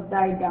discussions have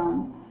died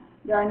down.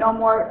 There are no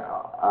more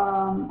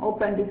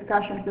open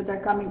discussions that are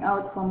coming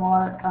out from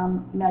our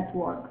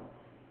network.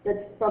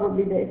 That's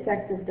probably the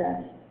effect of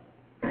that.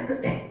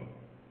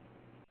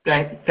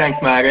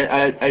 Thanks,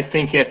 Mara. I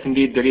think yes,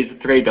 indeed, there is a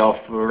trade-off,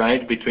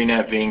 right, between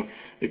having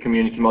the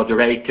community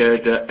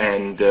moderated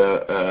and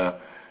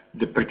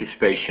the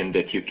participation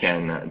that you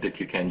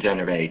can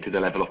generate, the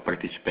level of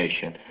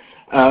participation.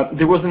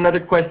 There was another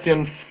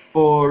question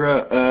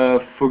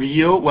for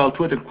you. Well,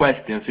 two other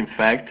questions, in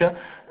fact.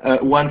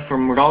 One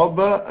from Rob,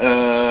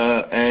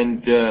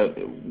 and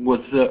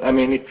I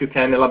mean, if you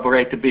can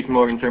elaborate a bit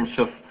more in terms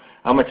of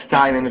how much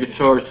time and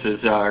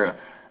resources are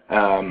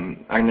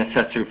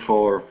necessary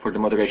for the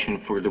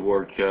moderation, for the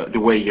work, the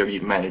way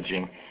you're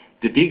managing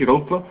the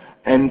Dgroup.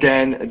 And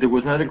then there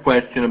was another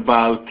question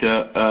about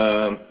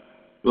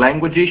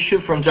language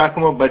issue from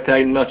Giacomo, but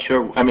I'm not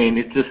sure. I mean,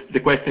 it's just the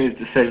question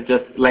says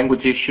just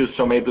language issues,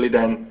 so maybe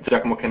then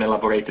Giacomo can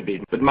elaborate a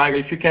bit. But Myra,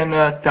 if you can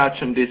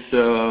touch on this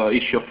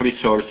issue of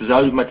resources,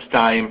 how much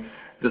time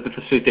does the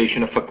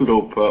facilitation of a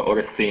group or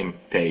a theme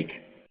take?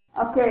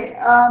 Okay.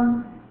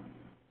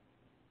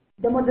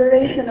 The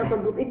moderation of a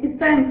group, it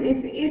depends.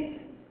 If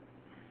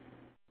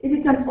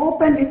it's an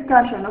open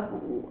discussion of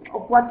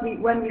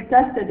when we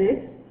tested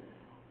it,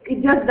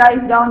 it just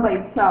dies down by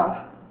itself.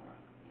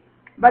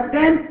 But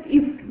then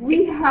if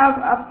we have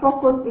a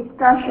focused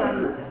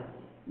discussion,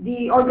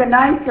 the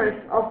organizers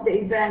of the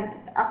event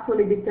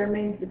actually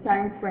determines the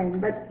time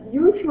frame. But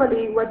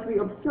usually what we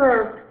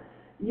observe,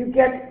 you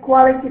get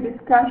quality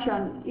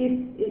discussion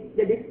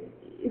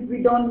if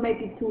we don't make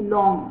it too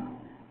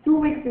long. 2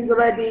 weeks is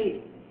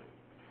already,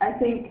 I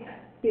think,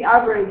 the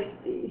average,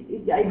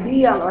 is the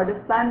ideal or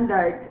the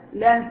standard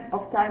length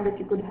of time that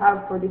you could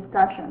have for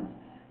discussions.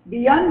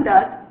 Beyond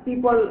that,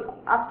 people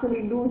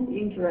actually lose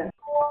interest.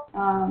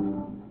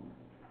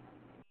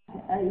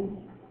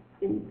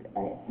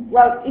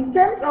 Well, in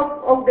terms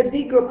of the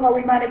Dgroup, how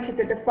we manage it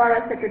at the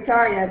FARA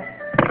Secretariat,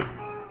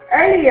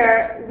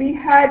 earlier we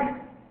had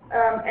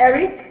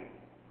Eric,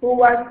 who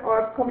was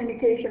our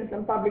communications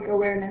and public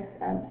awareness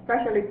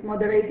specialist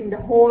moderating the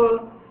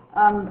whole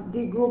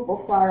D group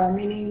of FARA,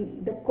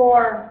 meaning the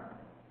core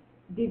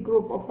D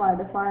group of FARA,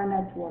 the FARA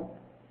network.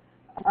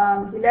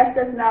 He left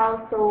us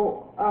now,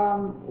 so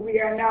we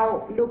are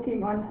now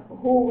looking on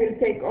who will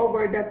take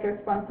over that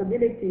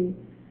responsibility.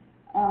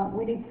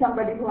 We need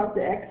somebody who has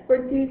the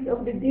expertise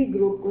of the D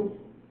group, because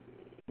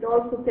it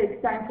also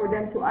takes time for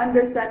them to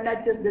understand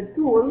not just the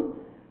tool,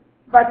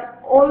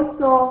 but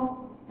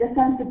also the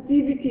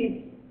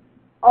sensitivities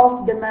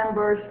of the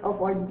members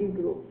of our D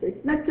group. So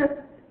it's not just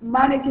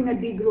managing a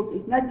D group,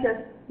 it's not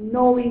just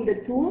knowing the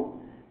tool,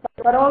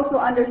 but also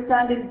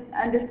understanding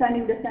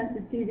the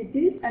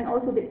sensitivities and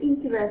also the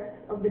interests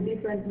of the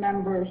different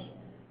members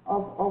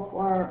of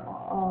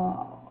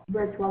our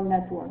virtual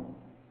network.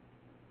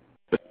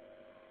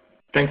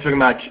 Thanks very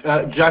much.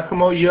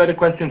 Giacomo, you had a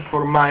question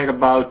for Maya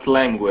about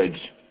language,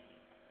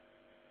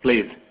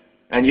 please.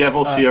 And you have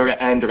also your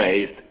hand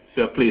raised,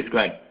 so please go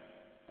ahead.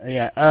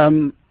 Yeah.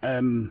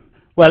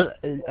 Well,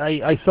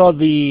 I saw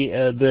the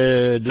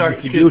sorry,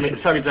 excuse me.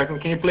 Sorry, Giacomo.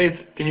 Can you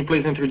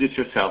please introduce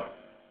yourself?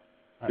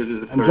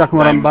 I'm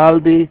Giacomo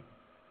Rambaldi.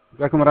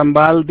 Giacomo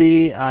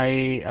Rambaldi.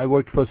 I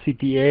work for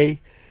CTA,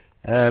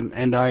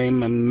 and I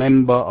am a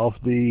member of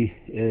the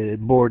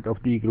board of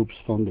the Dgroups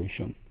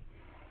Foundation.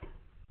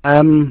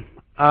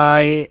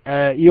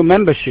 Your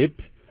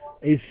membership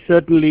is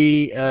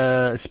certainly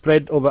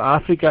spread over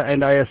Africa,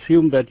 and I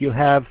assume that you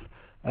have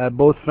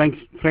both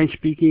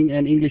French-speaking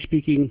and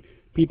English-speaking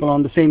people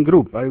on the same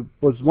group. I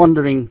was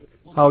wondering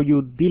how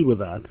you deal with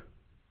that.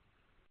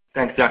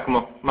 Thanks,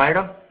 Giacomo.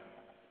 Myra?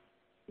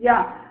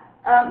 Yeah,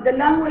 the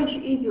language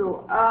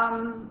issue.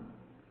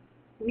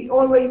 We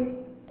always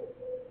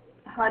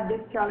had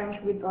this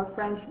challenge with our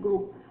French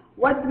group.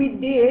 What we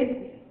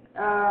did,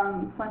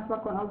 Francois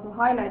can also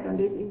highlight on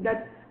this, is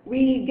that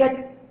we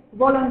get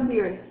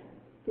volunteers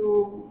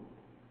to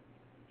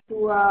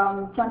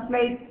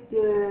translate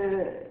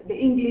the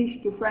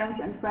English to French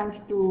and French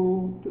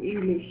to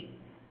English.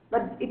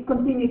 But it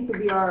continues to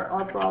be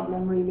our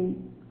problem, really.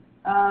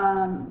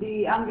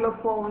 The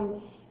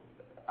Anglophones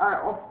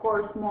are, of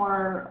course,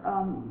 more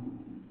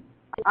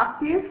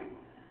active,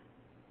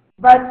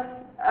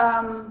 but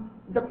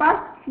the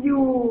past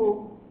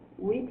few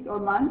weeks or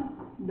months,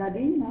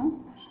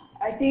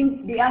 I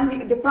think the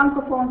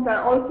Francophones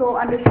are also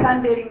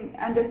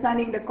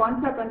understanding the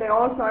concept, and they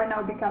also are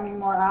now becoming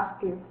more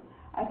active.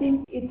 I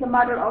think it's a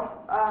matter of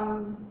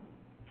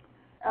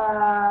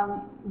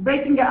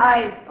breaking the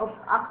ice of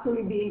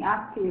actually being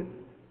active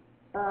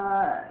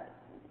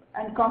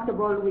and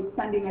comfortable with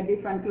sending a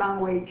different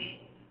language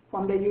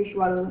from the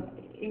usual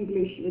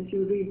English that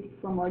you read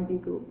from our D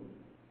group.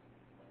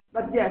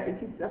 But yes,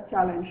 it is a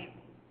challenge.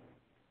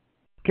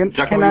 Can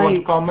I want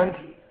to comment?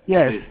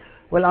 Yes. Please.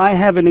 Well, I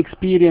have an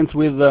experience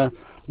with a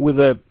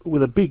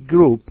big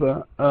group.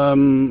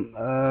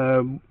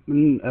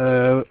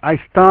 I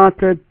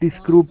started this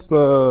group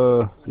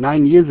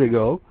 9 years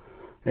ago,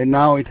 and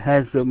now it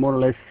has more or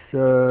less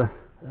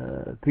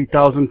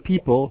 3,000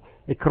 people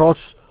across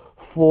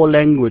 4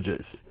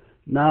 languages.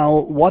 Now,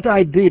 what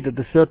I did at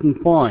a certain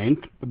point,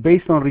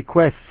 based on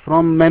requests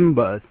from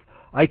members,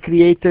 I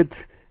created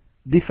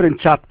different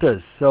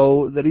chapters.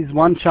 So there is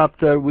one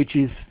chapter which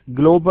is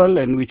global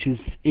and which is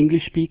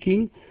English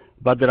speaking,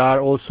 but there are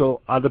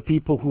also other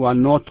people who are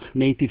not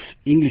native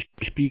English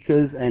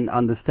speakers and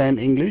understand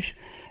English.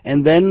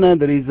 And then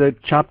there is a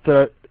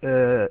chapter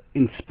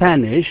in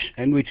Spanish,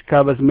 and which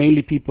covers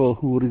mainly people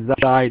who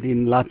reside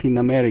in Latin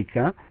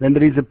America. Then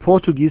there is a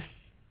Portuguese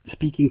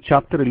speaking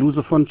chapter, a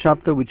Lusophone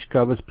chapter, which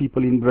covers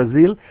people in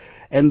Brazil.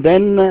 And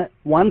then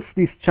once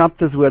these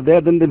chapters were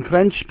there, then the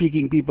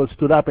French-speaking people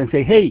stood up and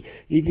say, hey,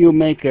 if you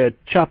make a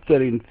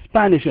chapter in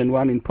Spanish and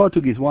one in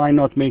Portuguese, why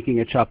not making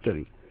a chapter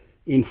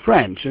in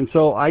French? And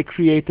so I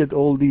created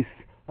all these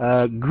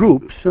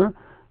groups.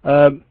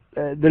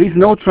 There is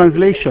no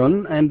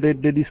translation, and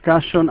the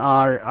discussion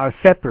are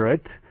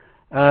separate,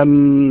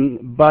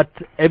 but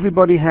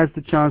everybody has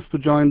the chance to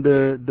join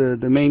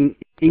the main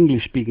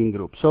English-speaking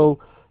group. So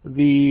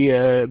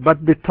but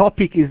the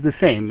topic is the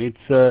same.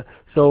 It's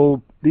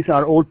so these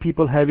are all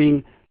people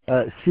having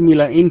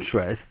similar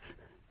interests,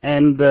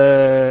 and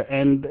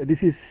this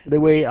is the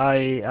way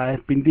I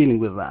have been dealing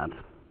with that.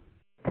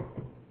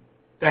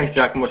 Thanks,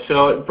 Giacomo.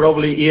 So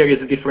probably here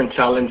is a different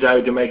challenge,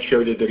 how to make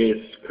sure that there is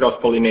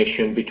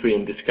cross-pollination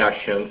between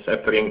discussions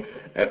happening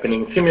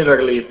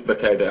similarly,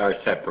 but they are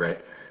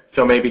separate.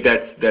 So maybe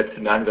that's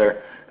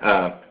another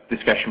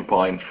discussion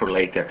point for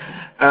later.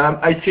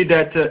 I see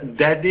that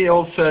Daddy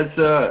also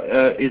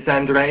has his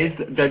hand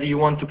raised. Daddy, you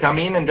want to come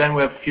in, and then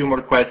we have a few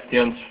more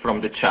questions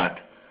from the chat.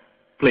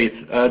 Please,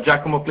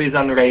 Giacomo, please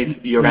unraise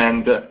your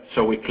hand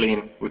so we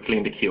clean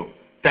the queue.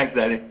 Thanks,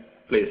 Daddy.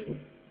 Please.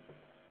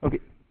 Okay.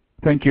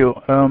 Thank you.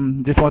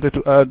 Just wanted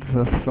to add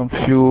some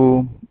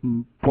few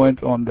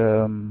points on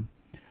the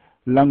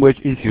language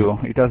issue.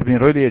 It has been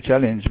really a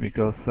challenge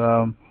because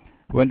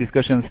when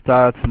discussion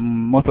starts,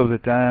 most of the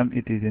time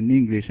it is in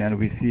English, and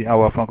we see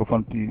our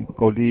Francophone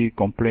colleagues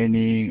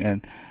complaining,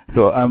 and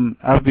so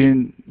I've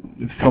been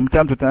from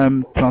time to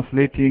time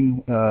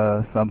translating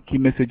some key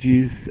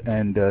messages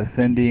and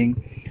sending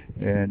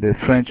the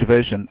French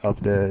version of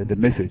the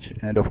message.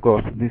 And of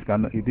course, this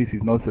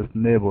is not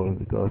sustainable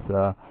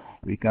because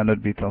we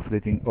cannot be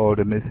translating all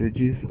the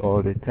messages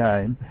all the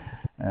time.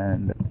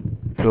 And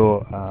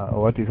so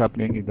what is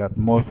happening is that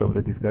most of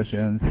the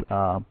discussions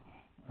are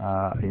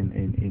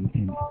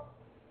in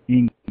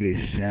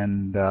English,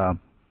 and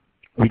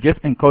we just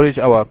encourage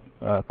our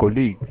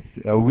colleagues.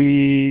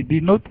 We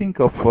did not think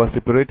of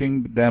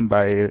separating them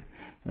by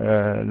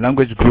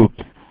language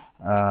groups,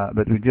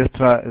 but we just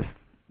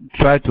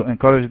try to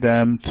encourage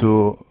them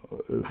to,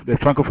 the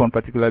Francophone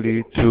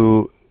particularly,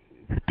 to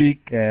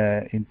speak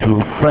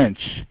into French,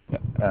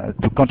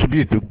 to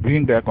contribute, to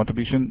bring their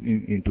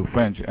contribution into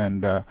French,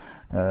 and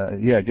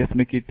yeah, just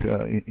make it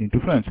into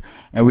French.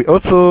 And we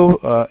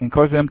also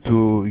encourage them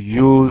to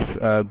use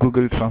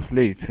Google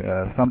Translate.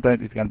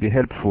 Sometimes it can be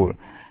helpful.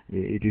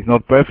 It is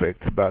not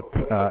perfect, but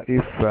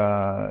if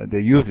they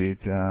use it,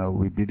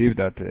 we believe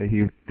that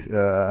it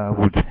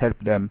would help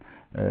them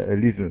a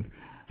little.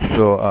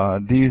 So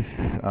these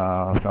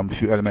are some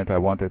few elements I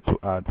wanted to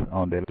add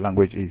on the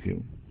language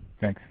issue.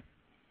 Thanks.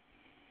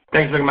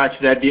 Thanks very much,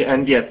 Daddy.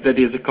 And yes, that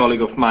is a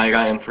colleague of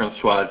Myra and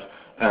Francoise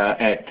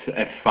at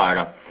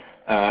FARA.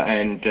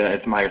 And as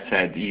Myra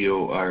said,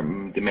 you are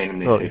the main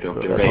administrator of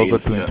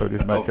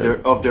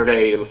the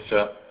Rails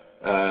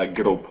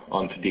group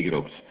onto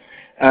Dgroups.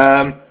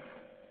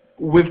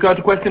 We've got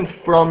a question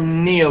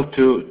from Neil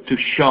to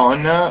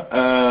Sean.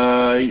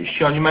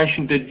 Sean, you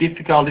mentioned the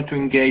difficulty to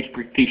engage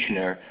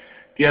practitioner.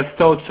 Do you have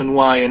thoughts on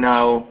why and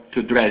how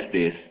to address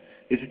this?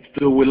 Is it to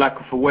do with lack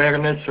of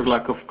awareness or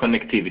lack of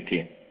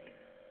connectivity?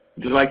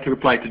 Would you like to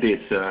reply to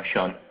this,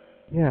 Sean?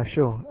 Yeah,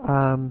 sure.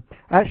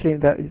 Actually,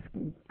 that is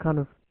kind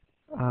of,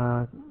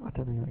 I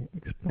don't know how to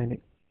explain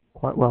it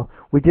quite well.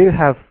 We do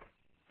have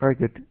very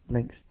good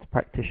links to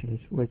practitioners.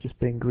 We're just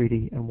being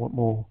greedy and want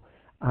more.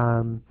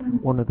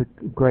 One of the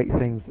great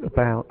things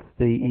about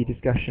the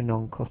e-discussion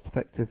on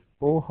cost-effective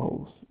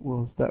boreholes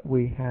was that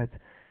we had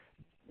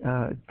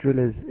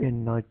drillers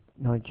in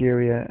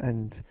Nigeria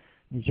and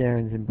Nigeria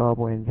and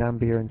Zimbabwe and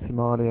Zambia and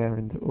Somalia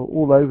and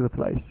all over the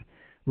place,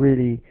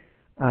 really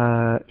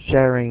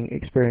sharing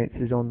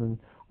experiences on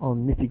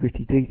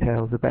nitty-gritty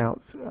details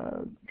about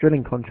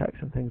drilling contracts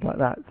and things like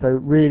that. So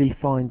really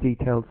fine,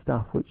 detailed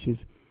stuff, which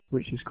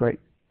is great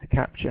to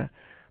capture.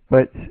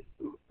 But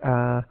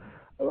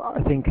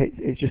I think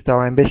it's just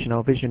our ambition,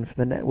 our vision for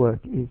the network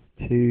is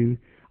to,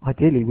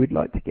 ideally, we'd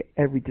like to get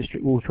every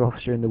district water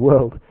officer in the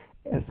world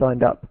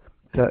signed up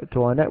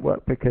to our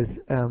network because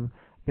of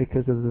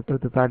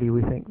the value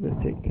we think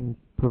that it can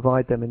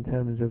provide them in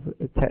terms of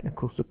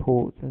technical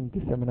support and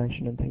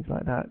dissemination and things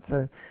like that.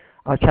 So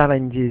our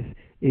challenge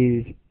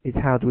is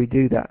how do we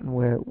do that, and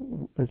we're,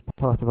 as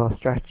part of our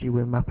strategy,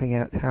 we're mapping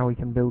out how we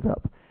can build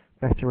up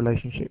better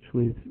relationships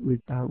with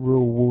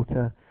rural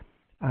water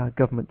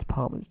government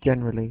departments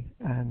generally,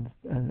 and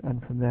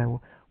from there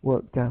we'll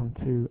work down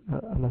to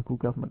a local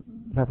government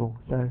level.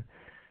 So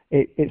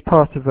it's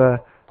part of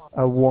a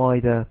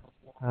wider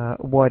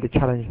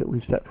challenge that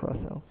we've set for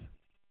ourselves.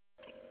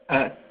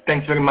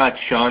 Thanks very much,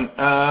 Sean.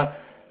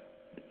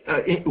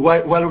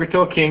 While we're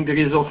talking, there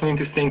is also an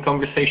interesting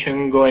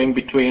conversation going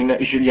between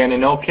Julien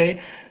and Oke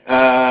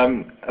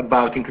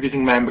about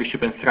increasing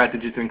membership and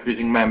strategy to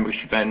increasing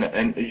membership,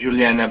 and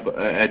Julien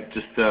had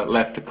just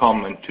left a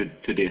comment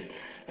to this.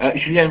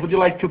 Julien, would you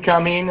like to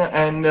come in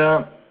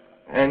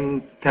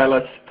and tell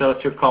us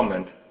your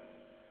comment?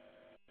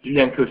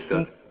 Julien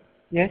Custer.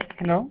 Yes,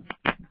 hello.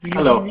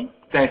 Hello.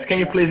 Thanks. Can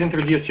you please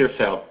introduce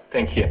yourself?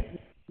 Thank you.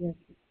 Yes.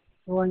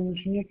 So I'm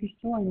Julien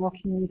Custer. I'm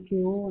working in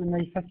KO and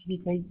I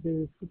facilitate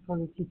the Food for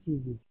the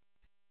Cities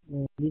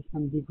list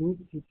on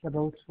Dgroups. It's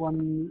about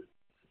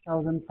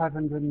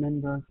 1,500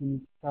 members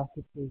and it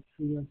started 3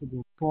 years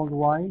ago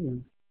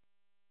worldwide.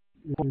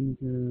 And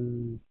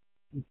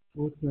it's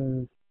both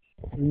in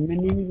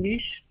many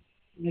English,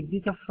 a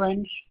bit of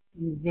French,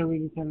 and very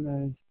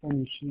little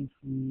Spanish. I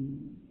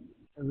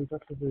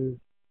result of the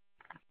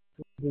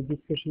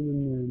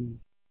discussion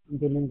on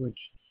the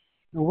language.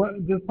 Now,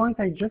 the point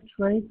I just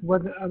raised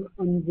was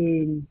on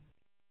the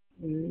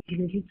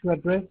ability to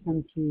address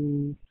and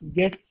to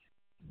get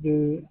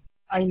the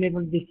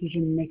high-level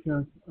decision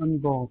makers on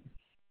board,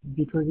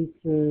 because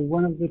it's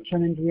one of the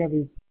challenges we have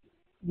is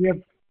we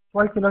have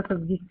quite a lot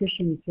of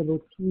discussions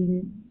about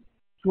two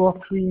or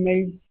three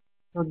emails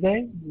per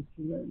day,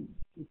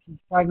 which is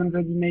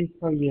 500 emails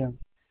per year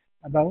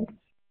about,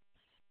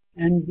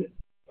 and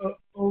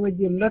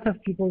already a lot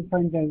of people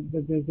find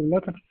that there's a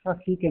lot of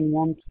traffic and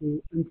want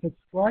to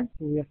unsubscribe,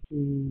 so we have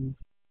to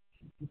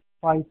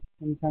fight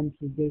sometimes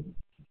to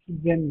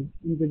keep them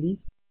in the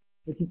list,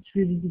 but it's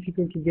really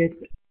difficult to get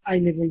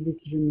high-level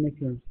decision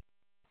makers.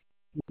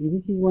 And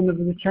this is one of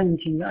the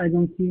challenges, and I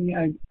don't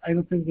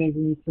think there's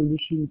any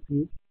solution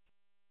to it,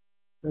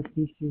 but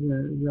this is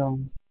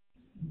wrong.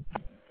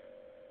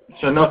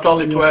 So not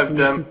only to have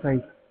them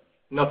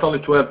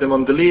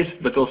on the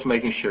list, but also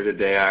making sure that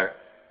they are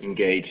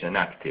engaged and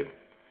active.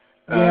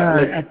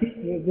 Yeah, I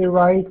think they're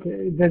right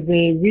that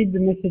they read the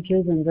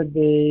messages and that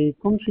they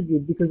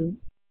contribute, because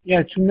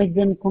yeah, to make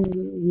them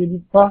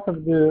really part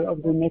of the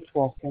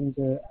network and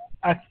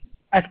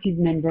active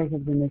members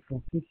of the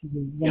network. This is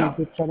one of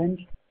the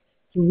challenges,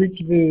 to reach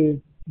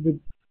to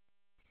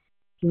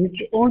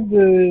reach all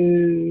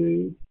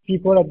the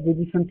people at the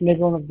different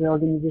level of the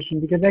organization.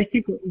 Because I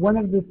think one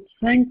of the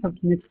strengths of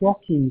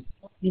networking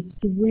is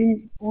to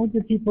bring all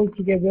the people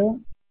together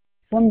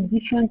from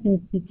different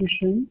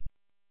institutions,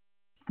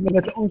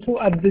 but also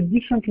at the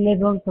different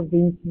levels of the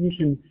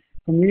institution,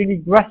 from really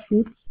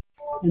grassroots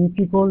and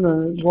people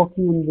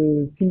working on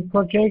the field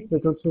project,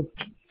 but also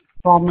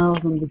farmers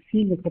on the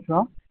field,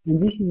 etc. And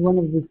this is one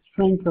of the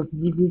strengths of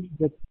Dgroups,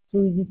 that's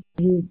so easy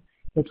to use,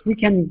 that we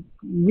can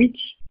reach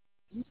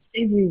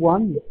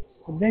everyone,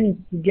 but then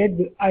it's to get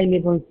the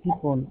high-level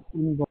people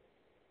involved.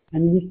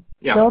 And we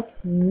stop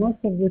most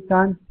of the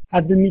time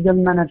at the middle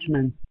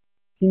management,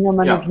 senior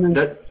management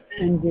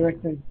and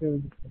director.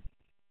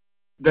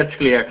 That's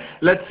clear.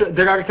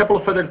 There are a couple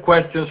of other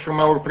questions from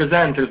our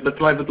presenters, but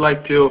I would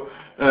like to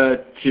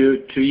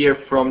hear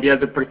from the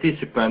other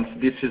participants.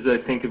 This is, I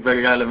think, a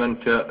very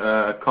relevant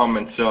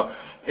comment. So,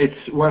 it's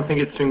one thing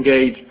is to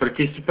engage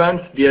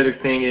participants. The other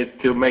thing is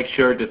to make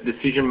sure that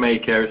decision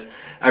makers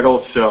are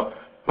also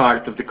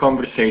part of the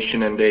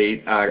conversation and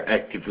they are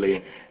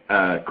actively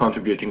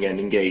contributing and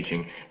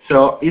engaging.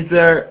 So, is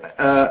there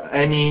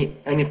any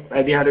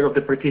other of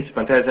the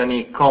participants has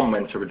any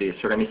comments over this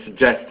or any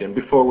suggestion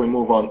before we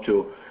move on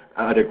to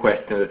other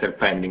questions that are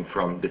pending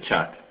from the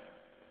chat?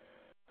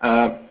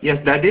 Yes,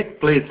 Daddy,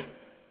 please.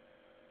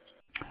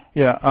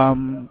 Yeah,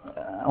 on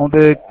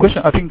the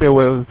question, I think there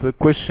was a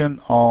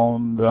question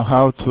on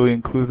how to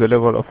increase the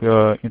level of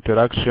your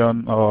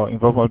interaction or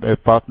involvement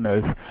with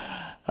partners.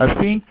 I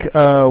think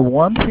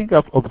one thing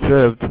I've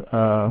observed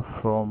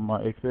from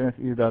my experience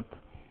is that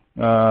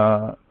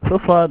so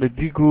far the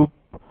Dgroup,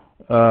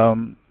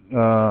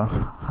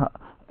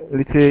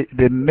 let's say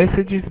the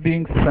messages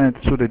being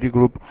sent through the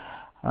Dgroup,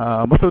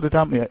 most of the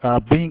time are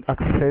being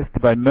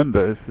accessed by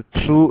members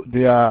through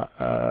their,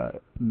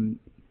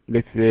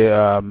 let's say,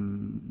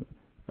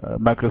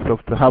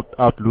 Microsoft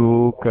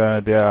Outlook,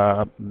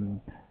 their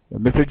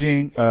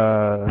messaging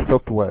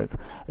software.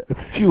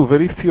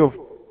 Very few of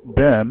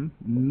them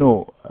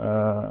know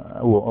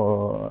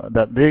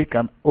that they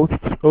can also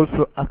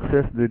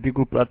access the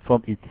Dgroup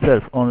platform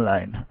itself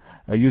online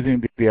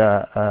using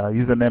their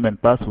username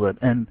and password,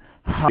 and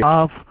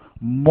have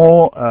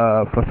more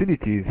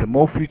facilities,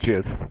 more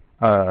features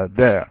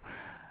there.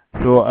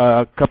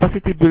 So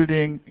capacity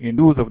building in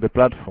use of the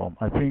platform,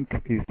 I think,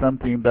 is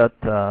something that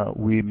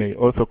we may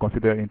also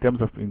consider in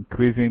terms of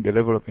increasing the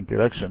level of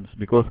interactions,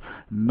 because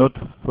not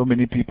so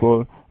many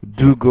people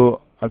do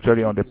go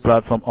actually on the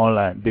platform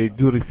online. They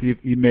do receive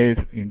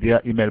emails in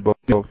their email box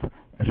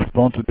and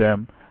respond to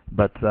them,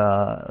 but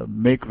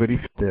make very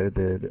few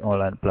the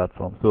online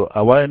platform. So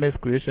awareness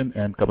creation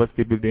and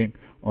capacity building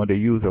on the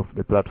use of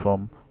the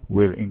platform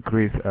will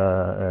increase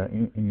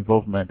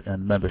involvement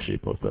and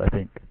membership also, I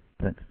think.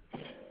 Thanks.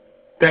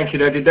 Thank you,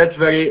 Daddy. That's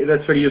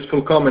very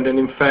useful comment, and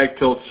in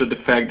fact also the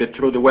fact that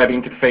through the web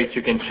interface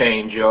you can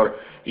change your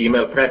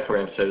email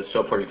preferences.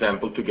 So, for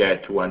example, to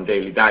get one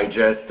daily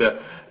digest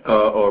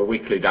or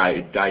weekly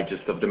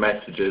digest of the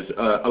messages.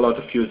 A lot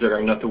of users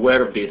are not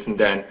aware of this, and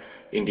then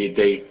indeed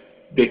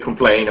they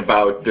complain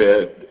about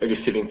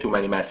receiving too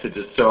many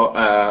messages. So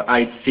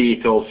I see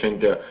it also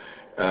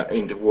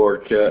in the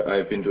work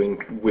I've been doing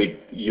with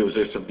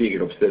users of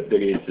Dgroups, that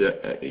there is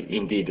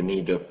indeed a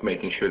need of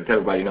making sure that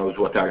everybody knows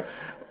what are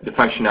the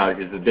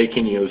functionalities that they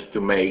can use to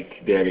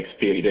make their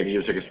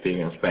user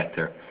experience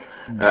better.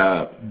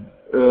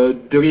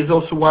 There is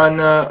also one,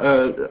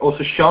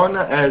 also Sean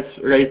has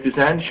raised his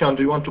hand. Sean,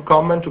 do you want to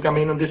come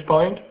in on this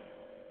point?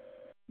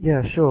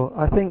 Yeah, sure.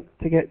 I think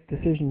to get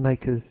decision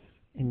makers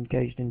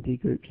engaged in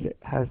Dgroups, it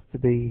has to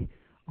be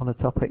on a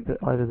topic that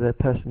either they're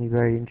personally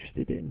very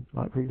interested in.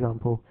 Like, for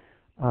example,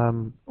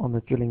 on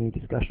the drilling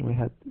discussion, we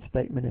had the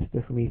State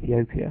Minister from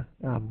Ethiopia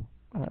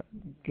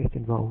get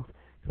involved,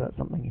 so that's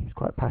something he's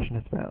quite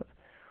passionate about.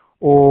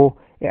 Or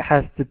it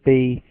has to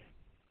be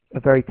a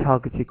very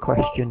targeted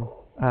question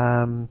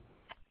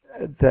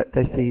that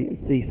they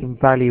see some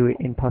value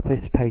in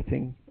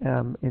participating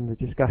in the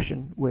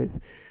discussion with.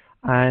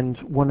 And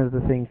one of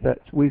the things that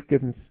we've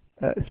given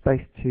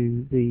space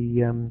to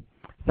the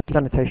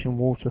Sanitation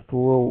Water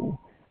for All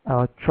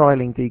are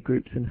trialing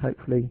Dgroups, and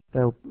hopefully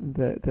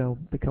they'll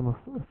become a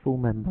full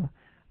member.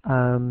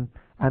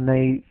 And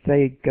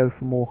they go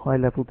for more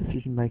high-level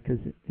decision makers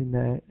in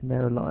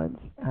their alliance,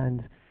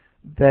 and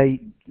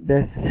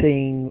they're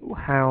seeing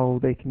how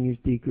they can use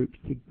Dgroups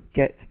to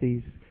get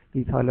these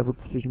high-level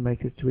decision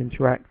makers to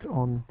interact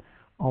on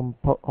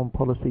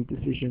policy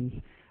decisions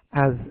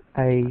as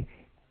a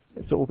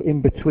sort of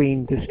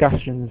in-between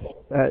discussions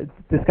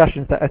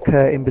that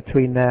occur in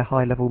between their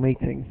high-level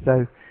meetings.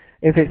 So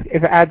if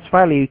it adds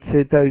value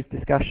to those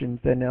discussions,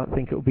 then I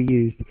think it will be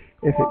used.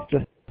 If it's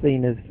just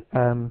seen as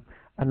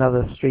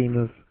another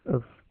stream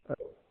of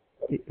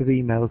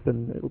emails,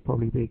 then it will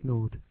probably be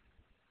ignored.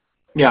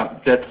 Yeah,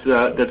 that's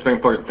very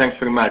important. Thanks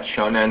very much,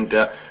 Sean, and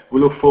we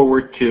look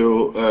forward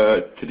to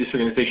this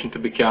organization to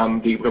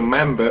become the group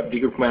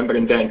member,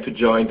 and then to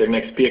join their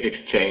next peer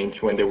exchange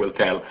when they will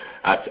tell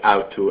us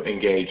how to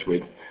engage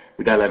with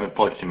 11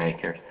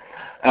 policymakers.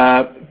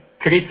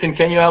 Kristen,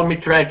 can you help me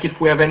track if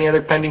we have any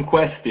other pending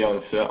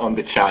questions on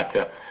the chat?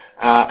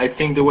 I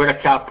think there were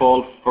a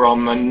couple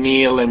from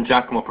Neil and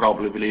Giacomo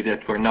probably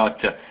that were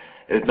not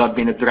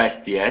been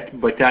addressed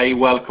yet, but I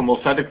welcome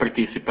also other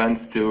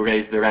participants to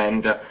raise their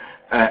hand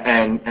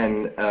and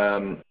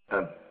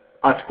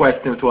ask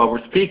questions to our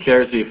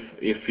speakers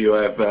if you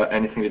have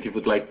anything that you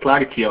would like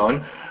clarity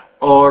on,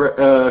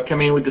 or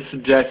come in with the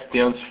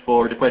suggestions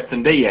for the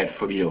question they had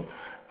for you.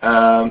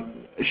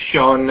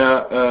 Sean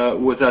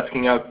was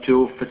asking how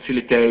to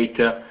facilitate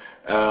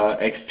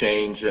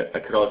exchange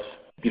across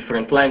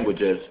different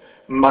languages.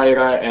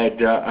 Myra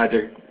had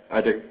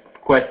other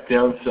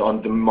questions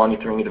on the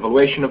monitoring and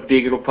evaluation of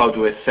D-Group, how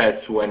to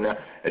assess when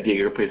a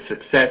D-Group is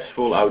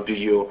successful, how do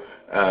you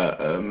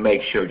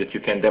make sure that you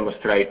can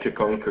demonstrate a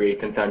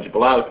concrete and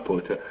tangible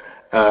output,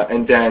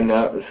 and then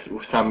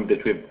some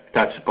that we've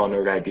touched upon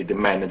already, the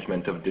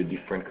management of the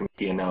different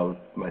committee and how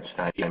much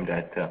time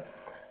that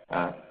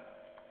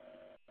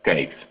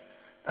takes.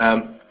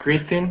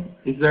 Christine,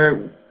 is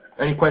there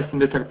any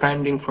questions that are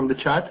pending from the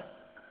chat?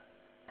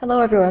 Hello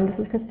everyone, this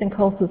is Kristen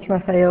Colsus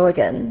from FAO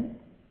again.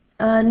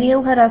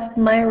 Neil had asked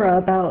Myra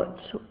about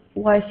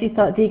why she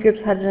thought D-Groups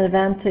had an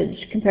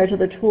advantage compared to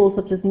other tools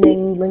such as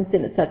Ning,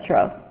 LinkedIn,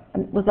 etc.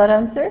 Was that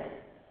answered?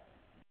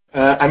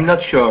 I'm not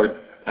sure.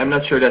 I'm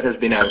not sure that has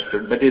been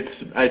answered, but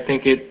I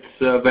think it's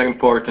very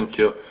important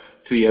to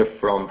hear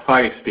from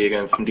FARA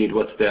experience, indeed,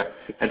 what's the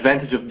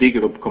advantage of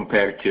D-Group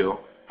compared to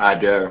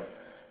other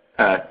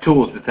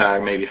tools that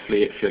are maybe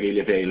freely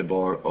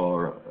available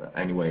or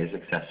anyways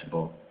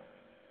accessible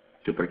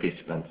to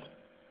participants.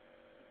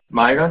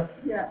 Myra?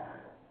 Yeah.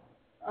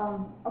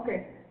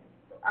 Okay.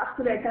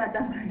 Actually, I cannot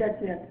answer that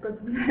yet because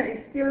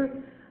we're still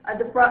in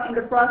the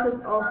process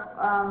of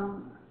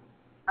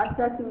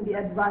assessing the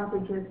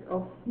advantages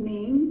of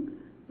Ning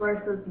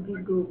versus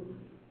D-Group.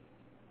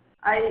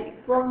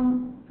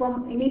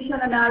 From initial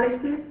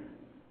analysis,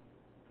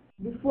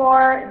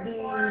 before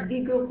the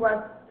D-Group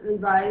was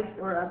revised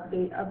or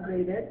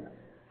upgraded,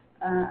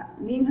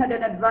 Ning had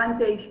an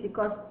advantage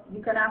because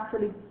you can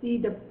actually see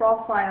the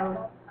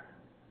profile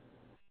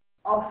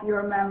of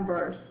your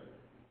members.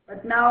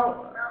 But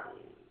now,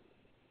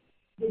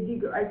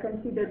 I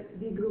can see that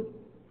D-Group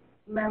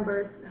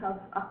members have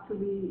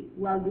actually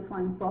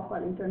well-defined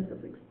profile in terms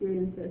of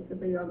experiences, the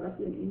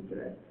biography and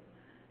interests.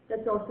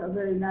 That's also a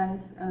very nice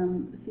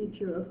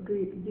feature of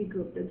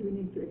D-Group that we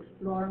need to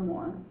explore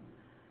more.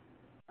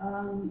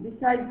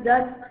 Besides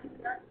that,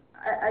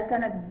 I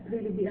cannot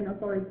really be an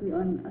authority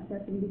on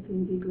assessing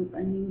between D-Group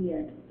and Ning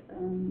yet.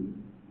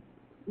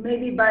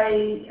 Maybe by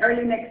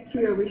early next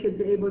year we should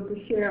be able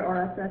to share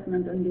our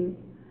assessment on this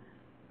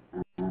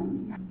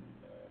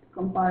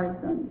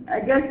comparison.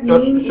 I guess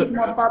Ning is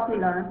more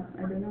popular.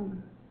 I don't know.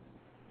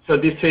 So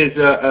this is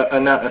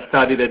a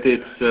study that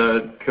is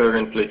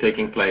currently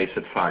taking place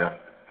at FARA.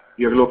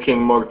 You're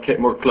looking more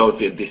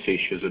closely at these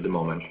issues at the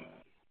moment.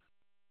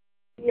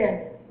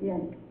 Yes. Yes.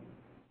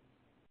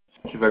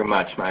 Thank you very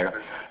much, Myra.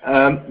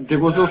 There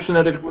was also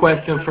another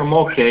question from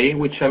OK,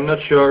 which I'm not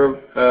sure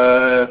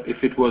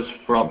if it was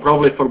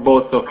probably for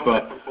both of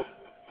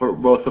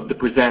the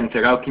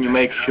presenter. How can you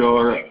make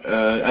sure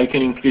I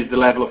can increase the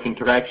level of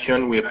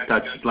interaction? We have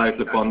touched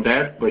slightly upon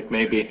that, but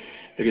maybe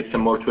there is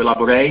some more to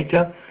elaborate.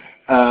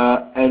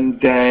 And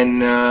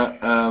then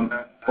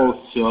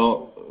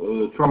also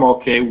from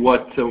OK,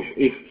 what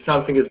if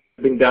something has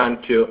been done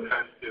to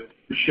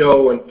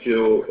show and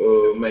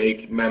to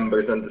make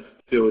members understand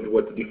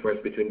what the difference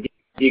between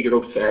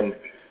D-Groups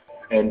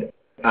and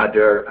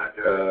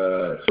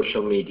other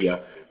social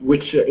media,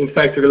 which in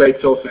fact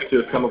relates also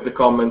to some of the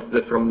comments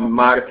that from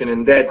Martin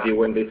and Eddie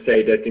when they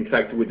say that in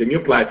fact with the new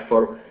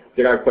platform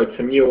there are quite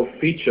some new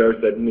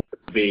features that need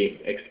to be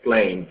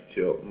explained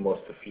to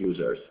most of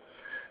users.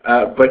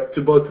 But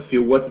to both of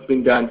you, what has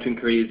been done to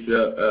increase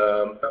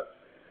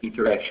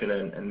interaction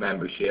and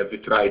membership? Have you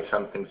tried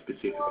something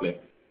specifically?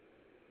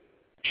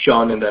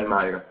 Sean and then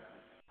Myra.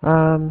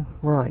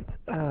 Right.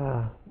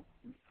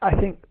 I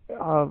think,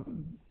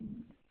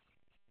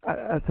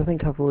 as I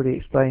think I've already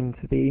explained,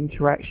 the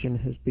interaction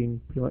has been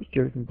pretty much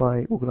driven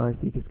by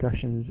organised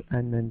discussions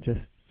and then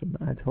just some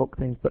ad hoc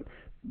things, but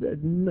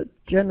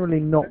generally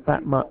not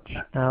that much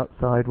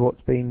outside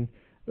what's been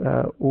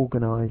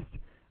organised,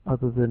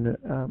 other than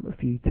a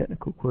few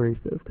technical queries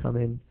that have come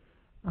in,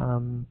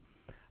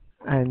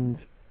 and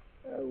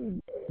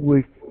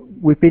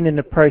we've been in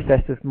the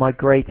process of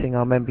migrating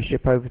our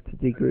membership over to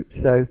D-Groups.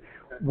 So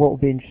what will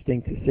be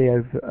interesting to see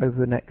over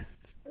the next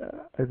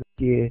over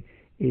the year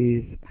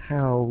is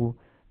how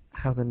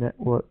our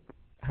network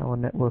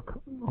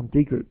on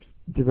D-Groups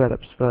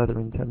develops further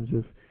in terms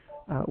of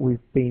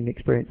we've been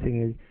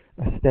experiencing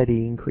a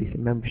steady increase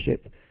in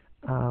membership,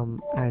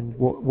 and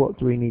what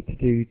do we need to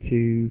do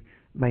to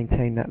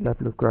maintain that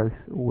level of growth,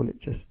 or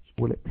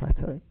will it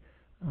plateau?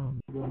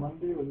 The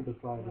Monday or the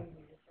Friday?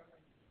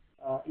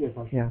 Yes,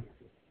 Yeah.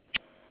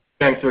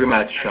 Thanks very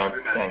much, Sean.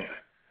 Thanks.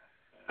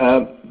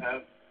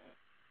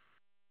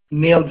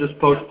 Neil just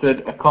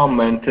posted a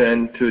comment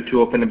and to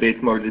open a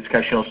bit more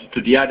discussion also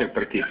to the other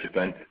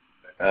participants,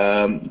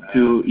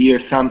 to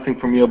hear something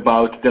from you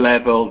about the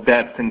level,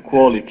 depth and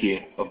quality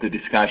of the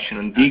discussion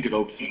on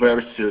Dgroups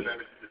versus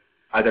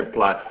other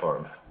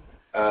platforms.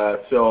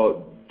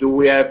 So do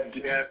we have,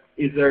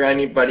 is there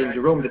anybody in the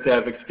room that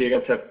have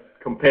experience, have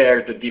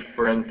compared the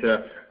different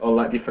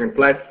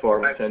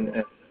platforms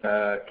and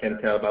can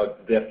tell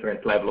about the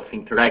different level of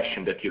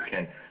interaction that you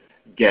can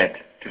get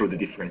through the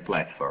different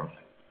platforms?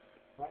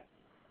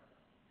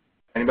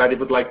 Anybody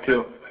would like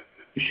to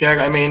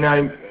share? I mean,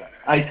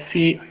 I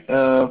see,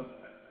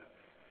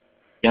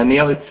 yeah,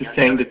 Neil is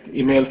saying that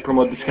emails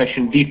promote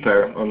discussion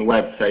deeper on the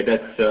website.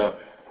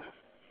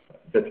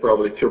 That's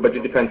probably true, but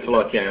it depends a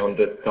lot, yeah, on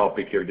the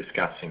topic you're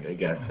discussing, I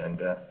guess, and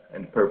the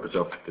purpose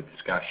of the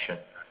discussion.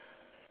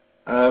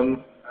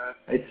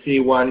 I see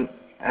one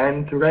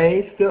hand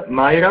raised.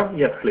 Myra,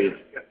 yes, please.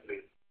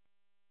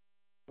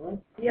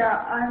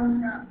 Yeah,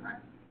 I'm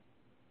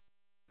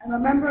a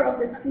member of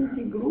the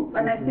CC group,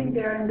 and I think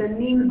they're in the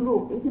NIN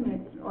group, isn't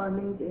it? Or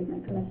LinkedIn,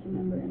 I cannot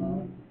remember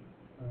anymore.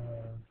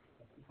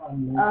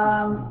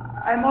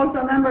 I'm also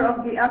a member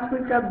of the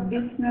Africa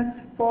Business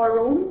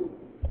Forum.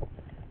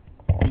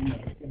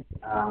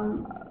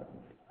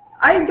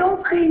 I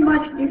don't see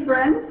much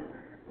difference,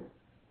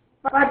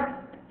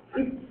 but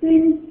it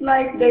seems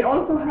like they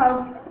also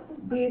have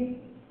this,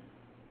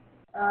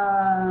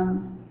 how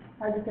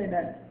do you say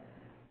that?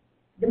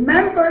 The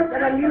members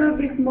are a little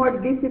bit more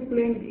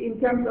disciplined in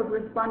terms of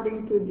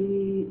responding to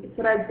the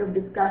threads of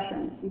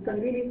discussions. You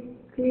can really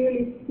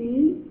clearly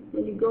see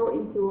when you go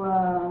into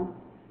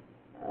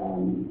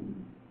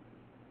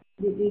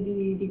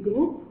the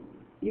group,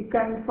 you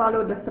can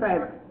follow the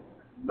thread.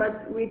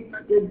 But with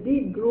the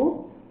D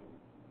group,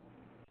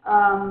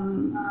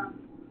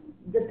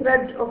 the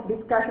threads of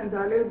discussions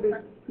are a little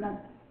bit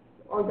not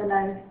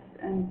organized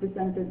and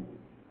presented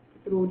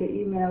through the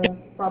email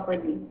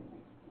properly.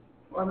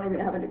 Or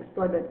maybe I haven't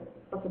explored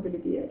that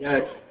possibility yet.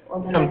 Yes,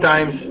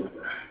 sometimes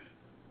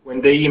when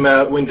the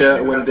email, when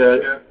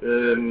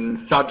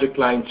the subject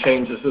line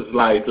changes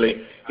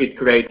slightly, it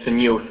creates a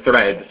new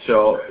thread.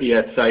 So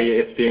yes, I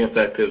experienced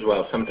that as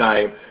well.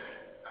 Sometimes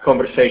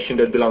conversations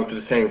that belong to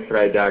the same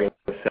thread are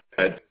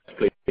instead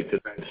split.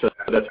 So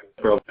that's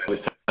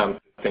probably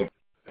something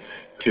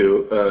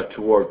to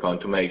work on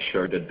to make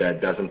sure that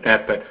that doesn't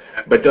happen.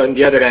 But on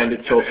the other hand,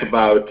 it's also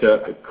about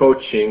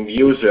coaching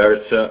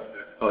users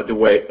the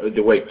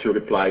way to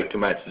reply to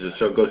messages.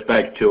 So it goes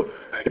back to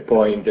the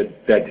point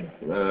that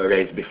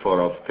raised before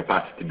of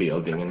capacity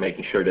building and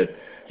making sure that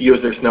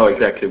users know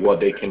exactly what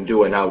they can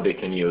do and how they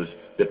can use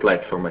the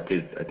platform at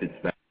its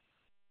best.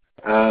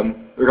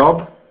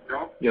 Rob,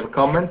 you have a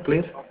comment,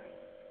 please?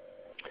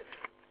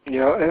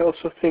 Yeah, I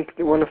also think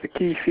that one of the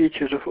key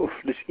features of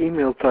this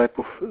email type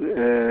of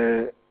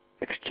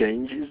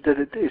exchange is that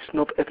it is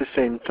not at the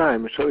same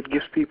time, so it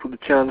gives people the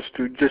chance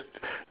to just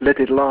let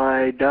it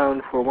lie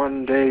down for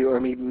one day or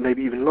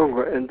maybe even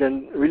longer, and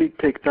then really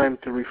take time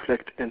to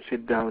reflect and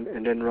sit down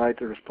and then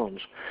write a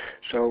response.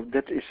 So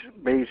that is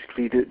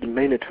basically the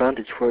main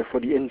advantage for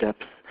the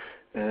in-depth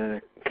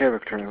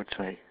character, I would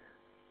say.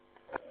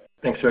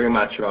 Thanks very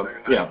much, Rob.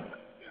 Yeah,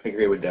 I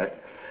agree with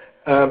that.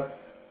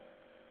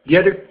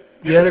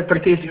 The other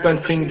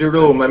participants in the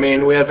room, I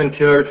mean, we haven't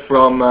heard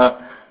from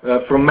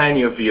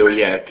many of you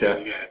yet.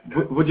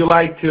 Would you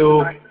like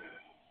to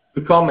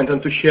comment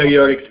and to share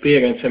your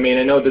experience? I mean,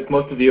 I know that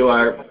most of you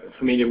are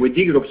familiar with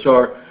Dgroups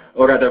or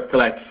other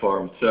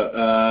platforms.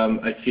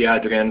 I see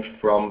Adrian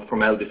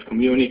from Eldest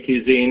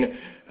Communities in.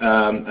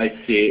 I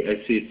see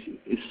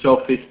is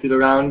Sophie still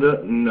around?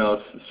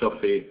 No,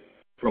 Sophie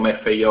from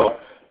FAO.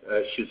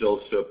 She's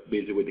also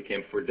busy with the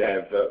Camp for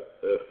Dev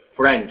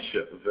French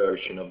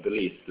version of the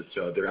list.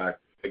 So there are,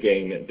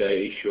 again,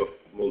 the issue of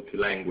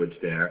multi-language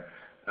there.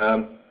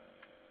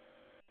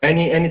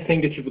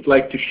 Anything that you would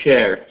like to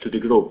share to the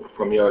group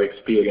from your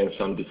experience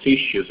on these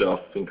issues of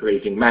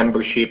increasing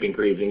membership,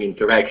 increasing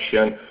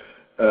interaction,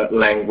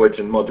 language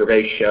and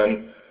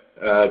moderation,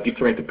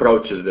 different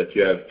approaches that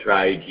you have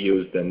tried,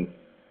 used and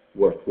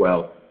worked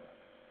well?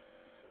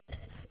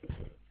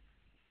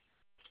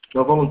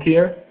 No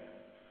volunteer?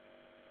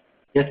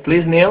 Yes,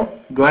 please, Neil,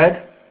 go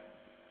ahead.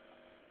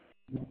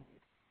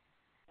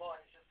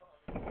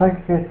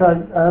 Thanks, Chris.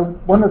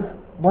 One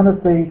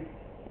of the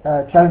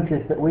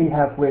challenges that we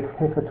have with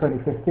HIFA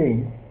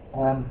 2015,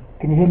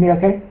 can you hear me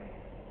okay?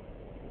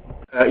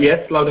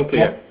 Yes, loud and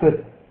clear. Yeah,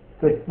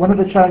 good. One of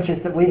the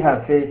challenges that we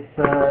have is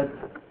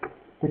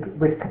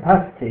with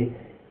capacity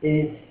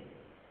is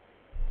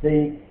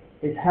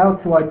how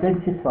to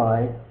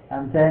identify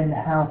and then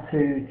how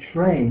to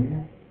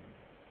train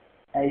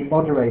a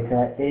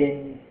moderator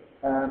in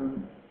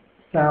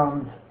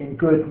in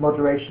good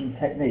moderation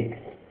techniques.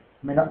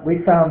 I mean,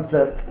 we found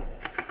that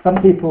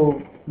some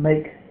people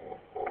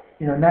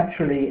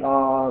naturally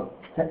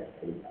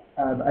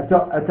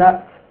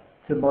adapt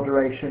to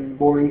moderation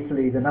more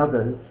easily than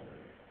others,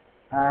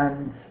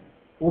 and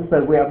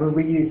also,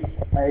 we use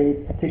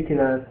a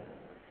particular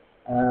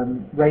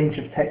range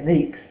of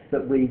techniques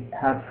that we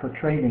have for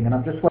training, and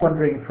I'm just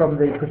wondering from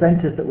the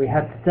presenters that we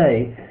had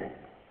today,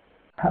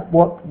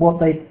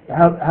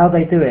 how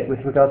they do it with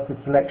regards to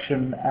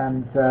selection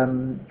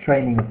and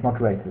training of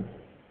moderators.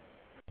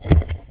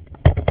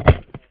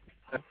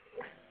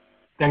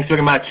 Thanks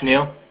very much,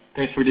 Neil.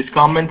 Thanks for this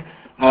comment.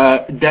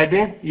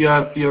 Daddy, you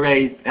have your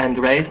hand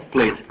raised,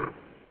 please.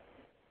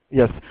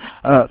 Yes,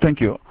 thank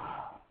you.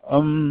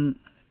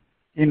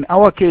 In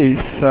our case,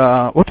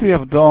 what we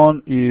have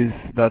done is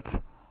that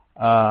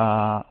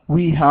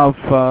we have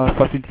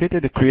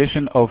facilitated the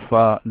creation of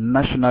a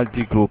national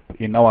D group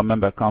in our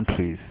member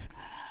countries.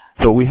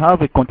 So we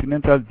have a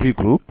continental D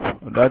group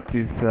that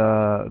is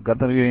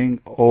gathering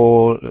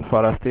all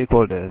FARA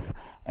stakeholders.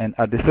 And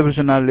at the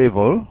sub-regional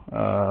level,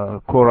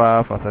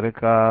 CORA,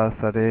 FASARECA,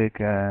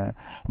 SADC,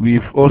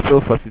 we've also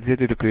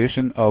facilitated the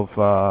creation of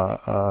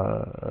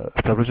a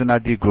sub-regional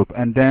D group.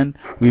 And then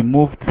we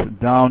moved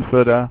down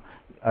further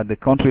at the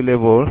country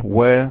level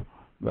where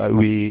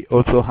we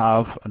also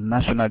have a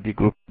national D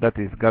group that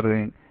is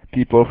gathering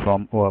people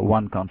from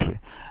one country.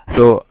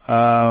 So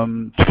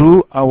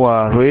through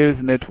our Rails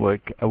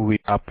network, we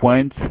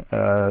appoint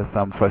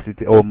some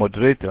facilitator or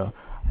moderator,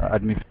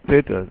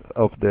 administrators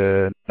of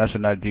the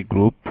national D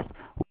group,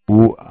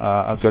 who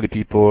are actually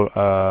people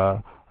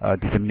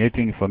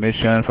disseminating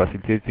information,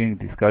 facilitating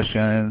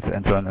discussions,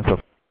 and so on and so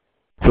forth.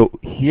 So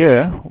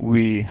here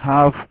we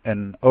have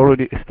an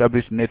already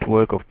established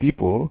network of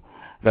people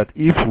that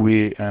if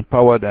we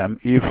empower them,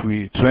 if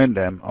we train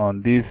them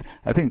on this,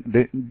 I think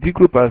the D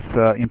group has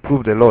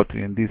improved a lot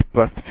in these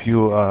past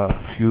few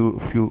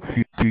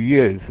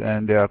years,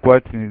 and there are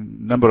quite a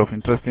number of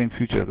interesting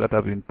features that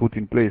have been put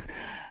in place.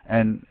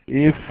 And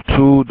if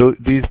through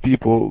these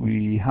people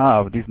we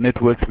have, these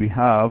networks we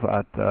have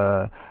at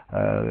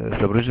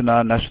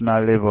sub-regional,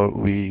 national level,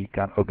 we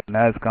can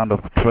organize kind of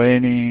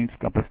trainings,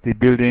 capacity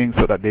building,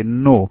 so that they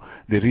know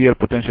the real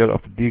potential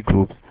of D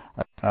groups.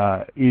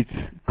 It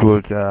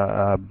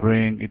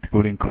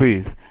could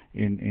increase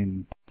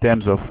in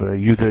terms of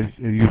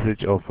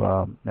usage of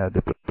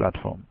the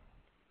platform.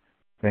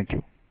 Thank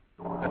you.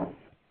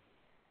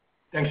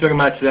 Thanks very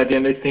much, Daddy.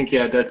 And I think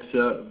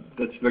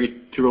that's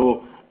very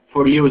true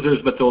for users,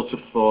 but also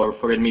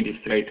for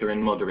administrator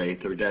and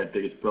moderator. That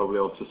there is probably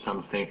also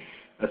some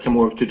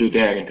work to do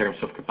there in terms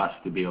of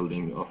capacity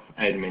building of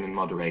admin and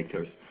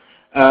moderators.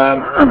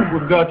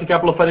 We've got a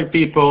couple of other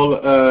people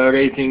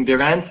raising their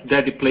hands.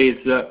 Daddy, please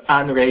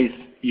unraise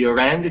your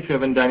hand if you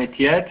haven't done it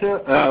yet.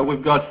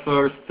 We've got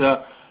first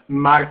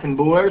Martin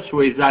Boers,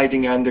 who is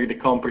hiding under the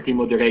Comparty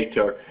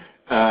moderator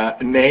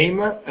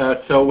name.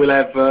 So we'll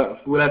have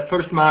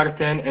first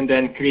Martin, and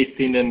then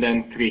Christine, and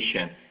then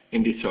Christian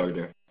in this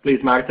order.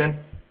 Please, Martin.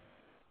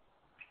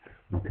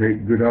 Okay.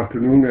 Good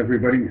afternoon,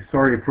 everybody.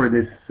 Sorry for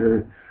this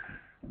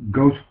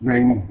ghost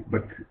name,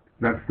 but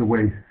that's the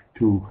way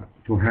to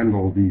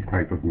handle these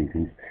type of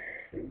meetings.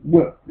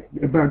 Well,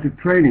 about the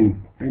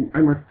training, I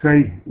must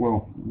say,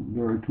 well,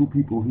 there are two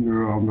people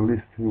here on the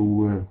list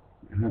who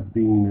have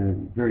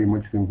been very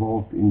much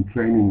involved in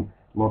training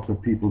lots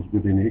of people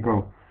within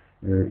ECO,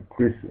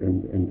 Chris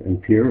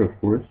and Pierre, of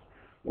course,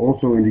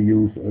 also in the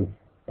use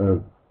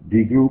of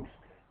D groups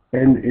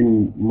and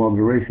in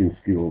moderation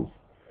skills.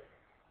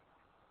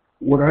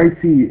 What I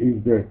see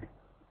is that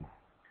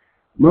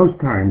most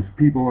times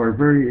people are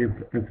very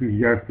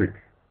enthusiastic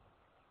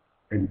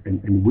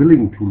and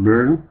willing to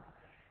learn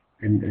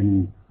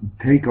and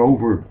take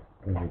over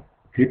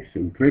tips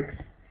and tricks,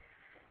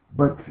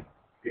 but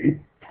it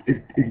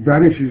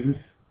vanishes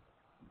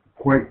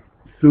quite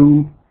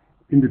soon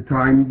in the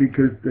time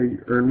because they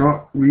are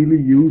not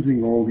really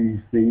using all these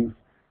things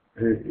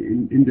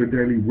in their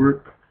daily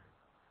work,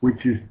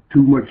 which is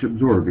too much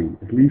absorbing,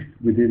 at least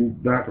within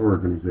that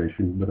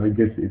organization, but I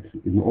guess it's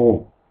in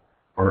all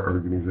our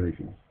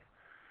organizations.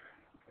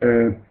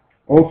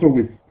 Also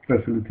with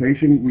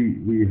facilitation,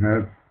 we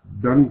have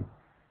done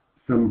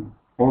some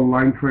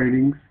online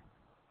trainings,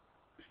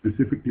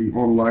 specifically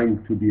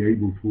online, to be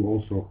able to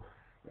also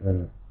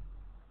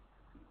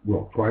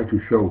try to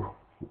show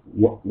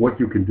what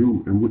you can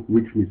do and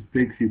which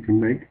mistakes you can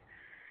make.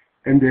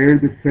 And there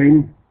the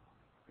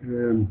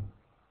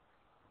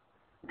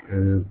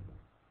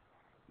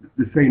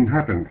same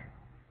happened.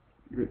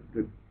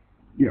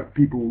 Yeah,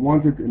 people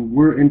wanted and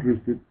were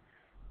interested,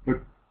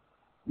 but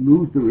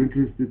lose their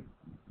interest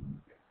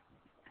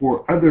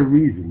for other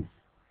reasons.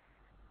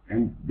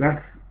 And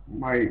that's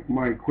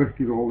my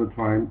question all the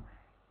time: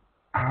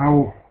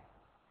 how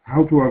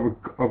to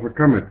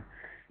overcome it.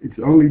 It's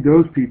only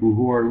those people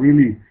who are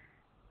really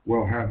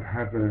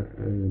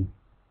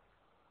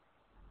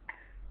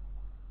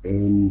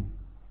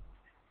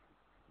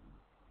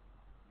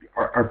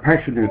are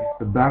passionate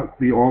about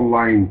the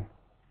online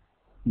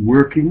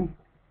working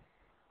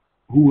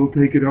who will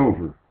take it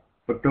over.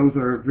 But those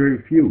are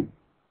very few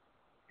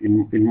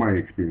in my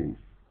experience.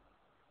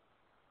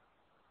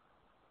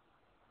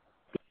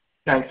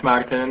 Thanks,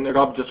 Martin. And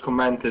Rob just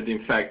commented,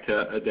 in fact,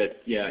 that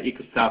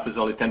ECO staff is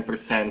only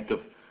 10% of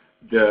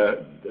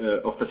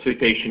of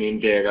facilitation in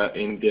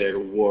their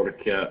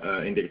work,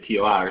 in their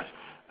TORs.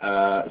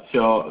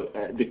 So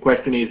the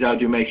question is, how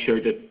do you make sure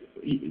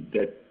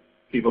that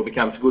people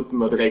becomes good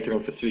moderator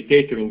and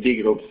facilitator in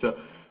Dgroups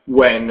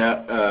when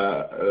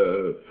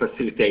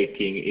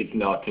facilitating is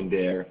not in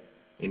their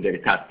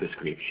task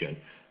description?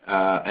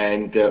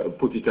 And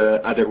put it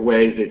other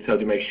ways, it's how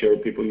to make sure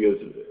people use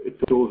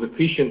tools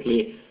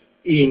efficiently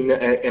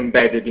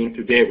embedded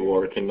into their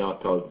work and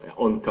not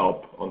on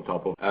top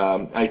of.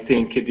 I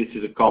think this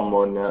is a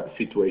common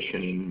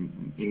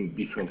situation in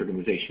different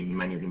organizations, in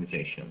many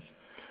organizations.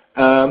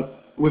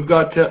 We've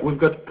got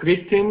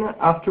Kristin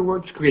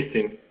afterwards.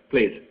 Kristin,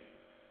 please.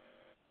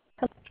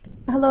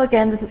 Hello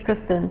again, this is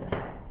Kristin.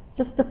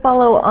 Just to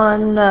follow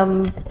on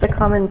the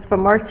comments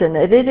from Martin,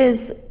 it is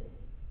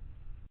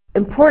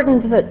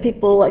important that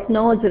people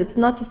acknowledge that it's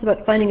not just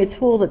about finding a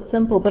tool that's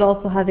simple, but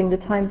also having the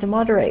time to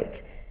moderate.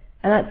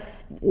 And that's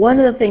one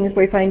of the things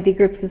we find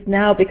Dgroups is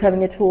now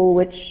becoming a tool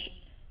which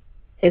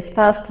is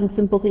fast and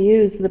simple to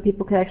use so that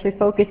people can actually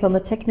focus on the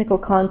technical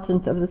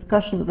content of the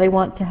discussion that they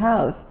want to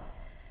have.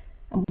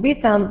 And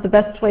we found that the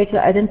best way to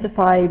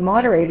identify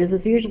moderators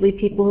is usually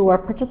people who are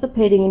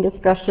participating in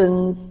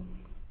discussions,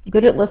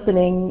 good at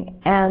listening,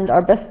 and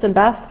our best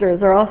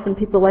ambassadors are often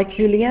people like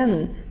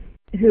Julien,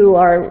 who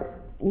are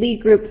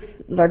lead groups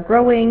that are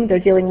growing, they're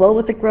dealing well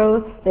with the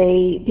growth,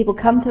 people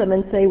come to them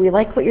and say, we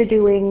like what you're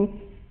doing,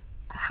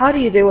 how do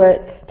you do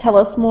it, tell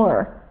us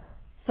more.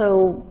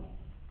 So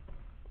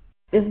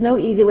there's no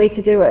easy way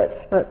to do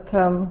it, but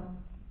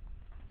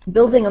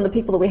building on the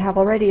people that we have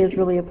already is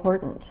really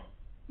important.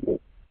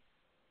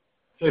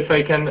 So if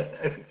I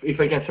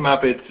can sum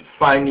up, it's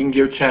finding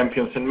your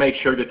champions and make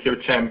sure that your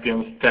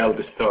champions tell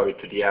the story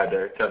to the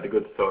other, tell the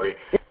good story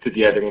to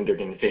the other in the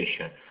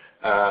organization.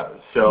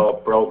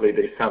 So probably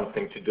there's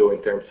something to do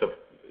in terms of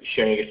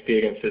sharing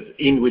experiences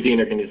within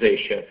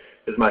organization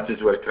as much as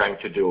we're trying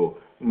to do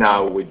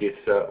now with this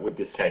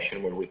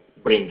session where we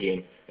bring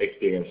in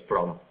experience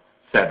from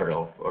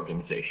several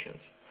organizations.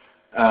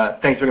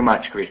 Thanks very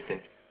much,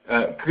 Kristin.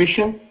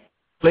 Christian,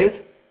 please.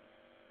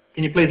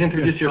 Can you please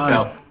introduce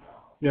yourself?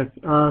 Yes,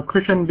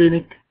 Christian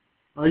Binik.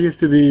 I used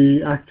to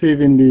be active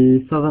in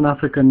the Southern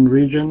African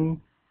region,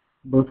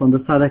 both on the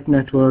SADC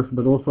network,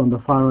 but also on the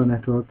FARA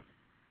network.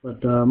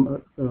 But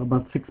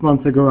about 6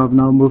 months ago, I've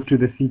now moved to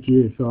the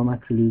CTA, so I'm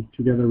actually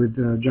together with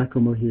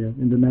Giacomo here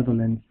in the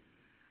Netherlands.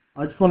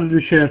 I just wanted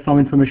to share some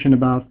information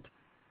about,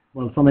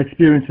 well, some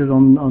experiences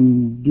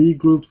on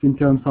Dgroups in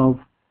terms of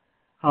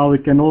how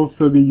it can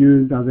also be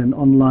used as an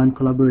online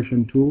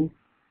collaboration tool.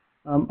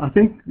 I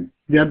think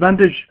the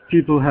advantage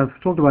people have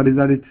talked about is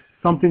that it's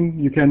something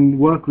you can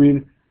work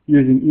with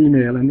using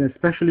email, and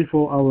especially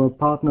for our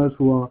partners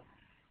who are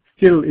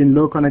still in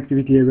low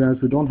connectivity areas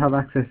who don't have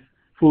access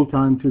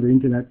full-time to the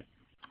internet.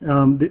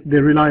 They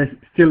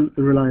still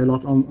rely a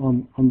lot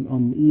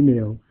on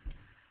email.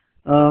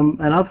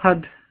 And I've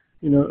had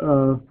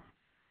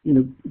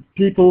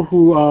people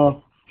who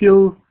are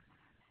still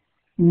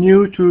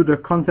new to the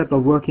concept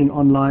of working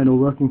online or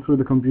working through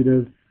the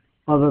computers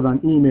other than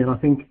email. I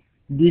think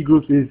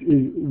Dgroups is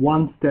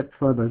one step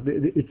further.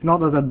 It's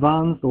not as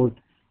advanced, or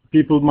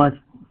people might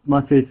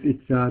say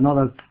it's not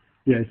as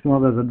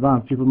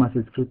advanced. People might say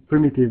it's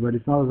primitive, but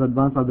it's not as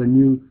advanced as the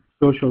new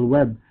social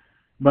web.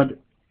 But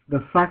the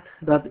fact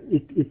that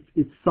it's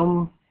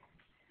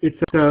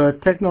a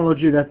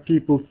technology that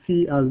people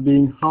see as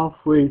being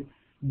halfway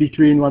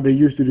between what they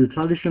used to do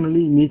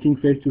traditionally, meeting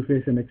face to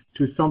face, and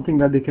to something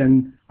that they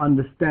can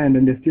understand,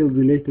 and they're still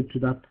related to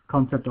that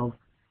concept of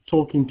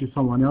talking to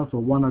someone else,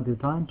 or one at a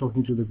time,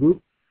 talking to the group.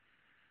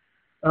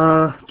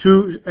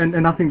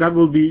 And I think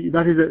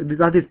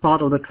that is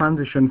part of the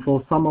transition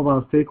for some of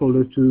our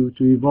stakeholders to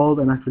evolve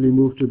and actually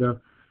move to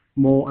the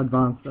more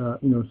advanced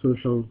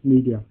social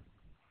media.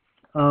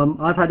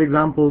 I've had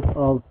examples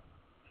of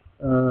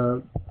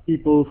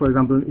people, for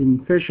example,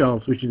 in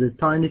Seychelles, which is a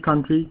tiny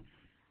country,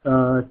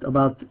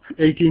 about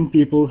 18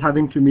 people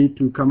having to meet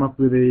to come up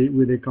with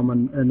a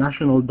common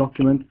national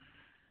document,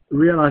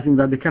 realizing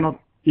that they cannot,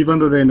 even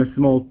though they're in a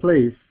small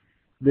place,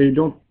 they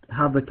don't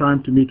have the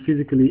time to meet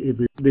physically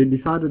every day. They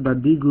decided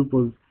that Dgroup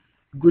was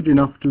good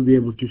enough to be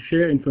able to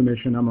share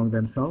information among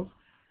themselves.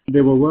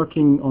 They were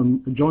working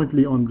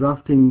jointly on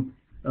drafting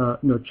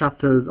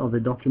chapters of a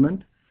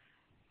document.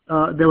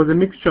 There was a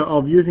mixture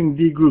of using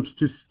Dgroups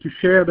to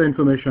share the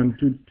information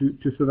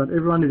so that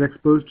everyone is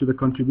exposed to the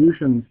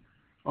contributions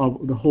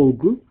of the whole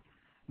group,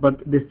 but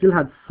they still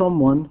had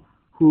someone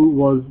who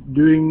was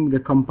doing the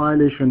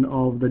compilation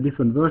of the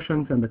different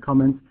versions and the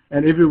comments,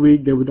 and every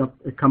week they would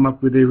come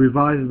up with a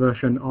revised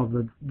version of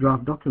the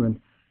draft document,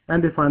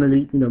 and they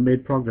finally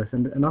made progress.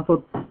 And I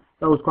thought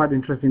that was quite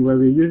interesting, where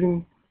we're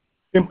using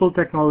simple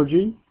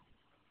technology,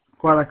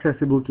 quite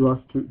accessible to us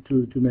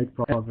to make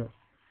progress.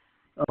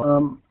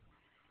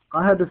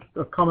 I had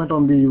a comment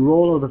on the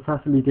role of the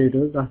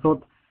facilitators. I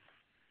thought,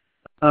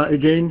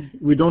 again,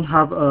 we don't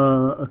have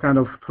a kind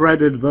of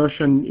threaded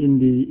version in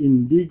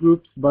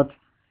Dgroups, but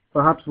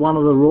perhaps one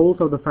of the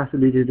roles of the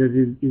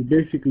facilitators is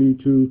basically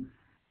to,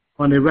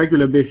 on a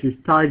regular basis,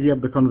 tidy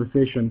up the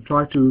conversation,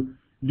 try to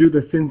do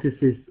the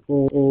synthesis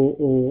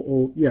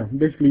or yeah,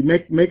 basically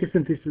make a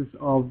synthesis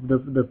of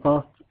the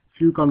past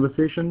few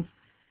conversations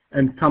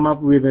and come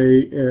up with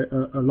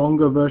a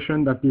longer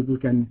version that people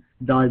can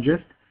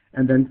digest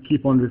and then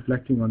keep on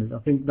reflecting on it. I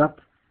think that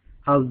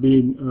has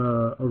been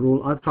a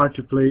role I've tried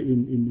to play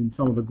in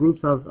some of the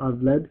groups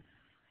I've led.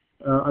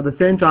 At the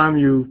same time,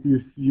 you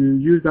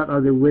use that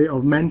as a way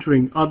of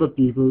mentoring other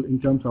people in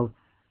terms of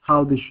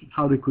how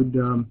they could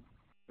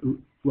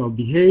well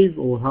behave,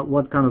 or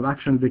what kind of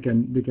actions they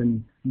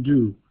can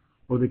do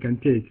or they can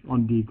take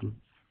on Dgroups.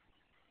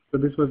 So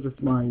this was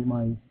just my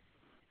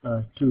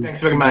two.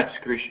 Thanks very much,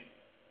 Krish.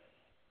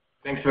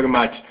 Thanks very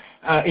much.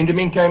 In the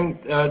meantime,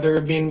 there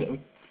have been a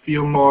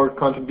few more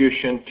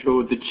contributions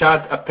through the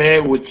chat.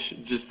 Ape, which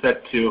just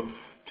said to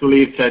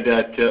leave, said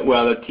that,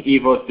 well, at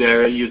EVOS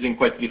they're using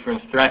quite a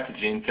different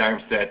strategy in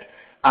terms that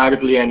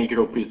hardly any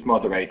group is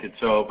moderated.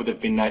 So it would have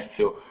been nice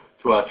to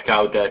ask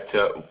how that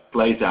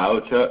plays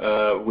out.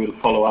 We'll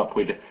follow up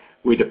with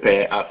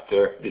Ape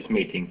after this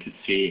meeting to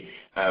see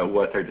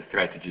what are the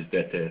strategies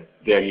that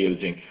they're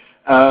using.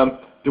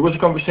 There was a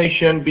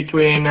conversation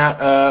between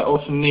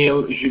also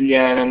Neil,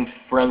 Julien, and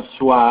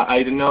Francois.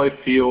 I don't know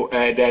if you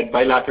had that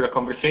bilateral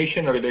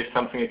conversation or there's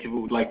something that you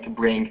would like to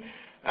bring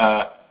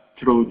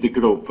through the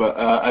group.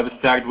 I will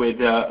start with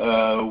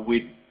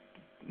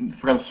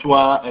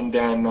Francois and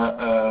then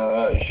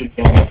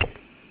Julien.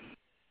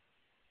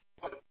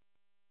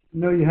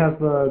 No, you have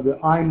the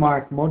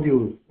IMARC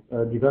modules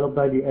developed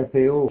by the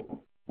FAO,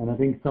 and I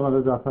think some of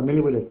us are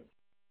familiar with it.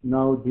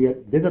 Now, the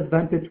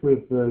disadvantage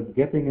with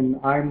getting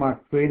an IMARC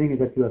training is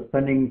that you are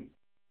spending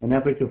an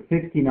average of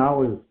 15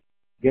 hours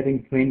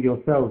getting trained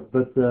yourself.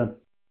 But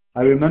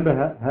I remember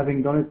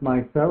having done it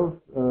myself,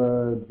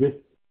 just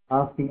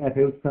asking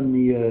FAO to send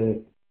me a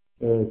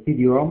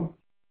CD-ROM.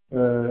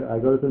 I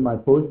got it in my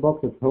post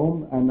box at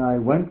home, and I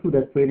went through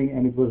that training,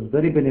 and it was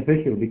very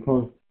beneficial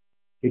because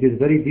it is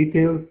very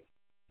detailed.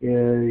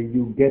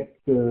 You get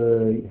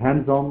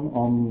hands-on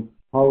on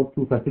how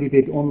to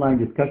facilitate online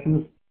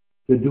discussions,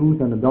 the do's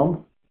and the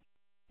don'ts,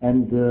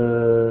 and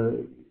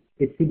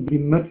it should be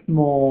much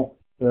more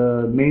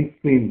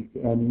mainstream.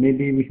 And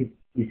maybe we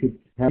should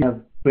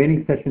have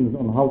training sessions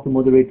on how to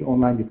moderate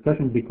online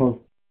discussions, because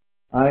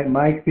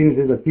my experience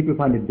is that people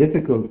find it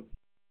difficult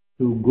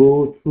to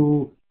go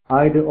through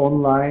either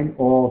online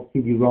or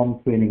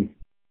CD-ROM trainings.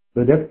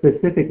 But that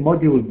specific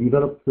module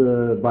developed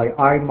by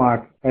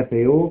IMARC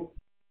FAO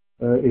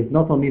is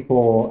not only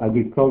for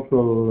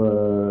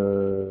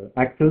agricultural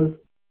actors,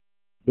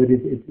 but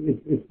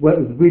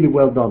it's really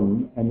well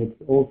done, and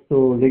it's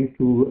also linked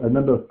to a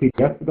number of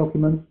PDF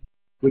documents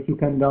which you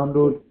can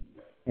download,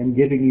 and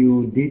giving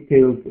you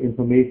detailed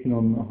information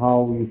on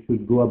how you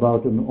should go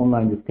about an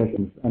online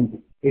discussions.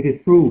 And it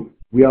is true,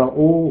 we are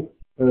all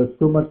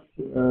so much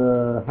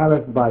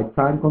harassed by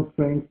time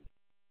constraints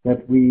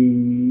that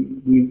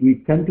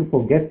we tend to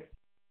forget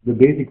the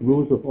basic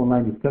rules of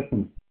online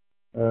discussions.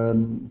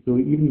 So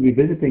even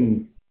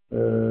revisiting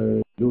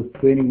those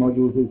training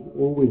modules is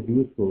always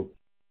useful.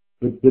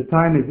 But the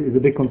time is a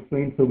big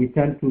constraint, so we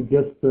tend to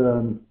just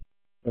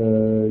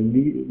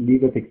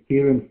leave that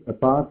experience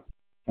apart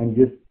and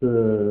just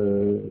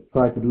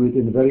try to do it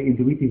in a very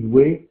intuitive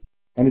way.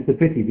 And it's a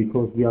pity,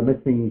 because we are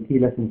missing key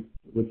lessons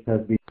which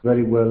have been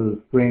very well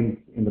framed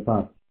in the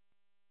past.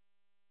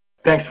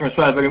 Thanks,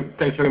 Francois.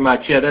 Thanks very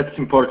much. Yeah, that's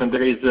important.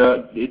 There is,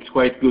 it's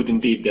quite good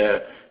indeed.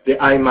 The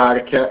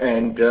IMARC,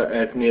 and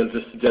as Neil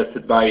just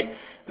suggested by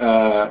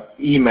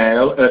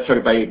email,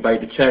 by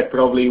the chat,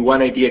 probably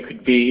one idea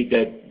could be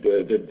that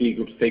the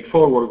Dgroups take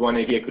forward. One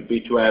idea could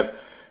be to have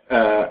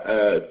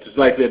to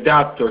slightly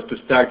adapt, or to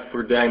start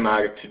for the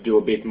IMARC to do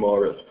a bit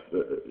more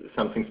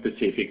something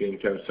specific in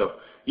terms of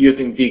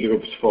using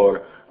Dgroups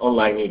for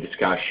online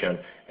e-discussion,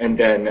 and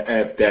then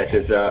have that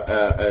as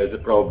a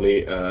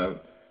probably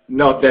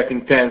not that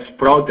intense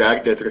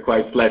product that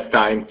requires less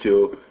time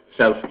to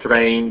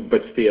self-train,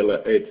 but still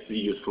it's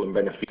useful and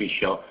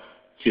beneficial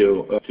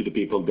to the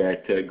people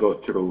that go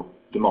through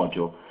the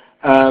module.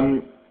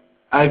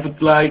 I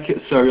would like,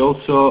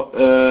 also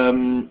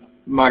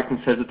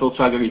Martin says that also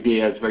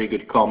AgriD has very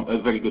good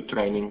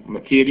training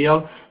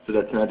material, so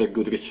that's another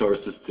good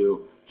resources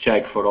to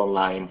check for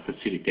online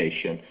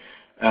facilitation.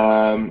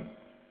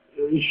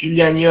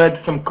 Julien, you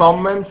had some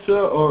comments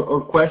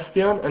or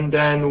question, and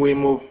then we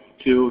move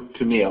to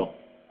Neil.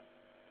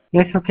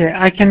 Yes, okay.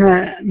 I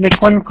can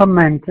make one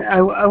comment. I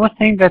was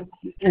saying that,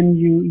 and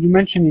you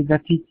mentioned it,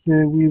 that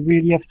we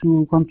really have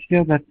to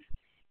consider that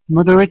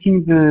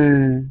moderating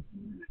the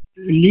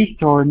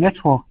list or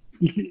network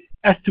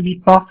has to be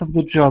part of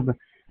the job.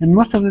 And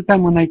most of the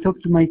time when I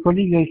talk to my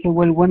colleagues, I say,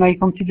 well, when I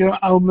consider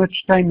how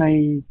much time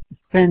I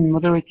spend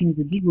moderating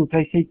the Dgroup,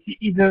 I say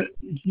it's either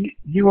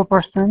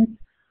 0%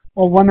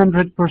 or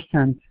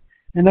 100%.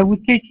 And I would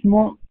say it's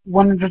more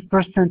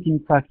 100% in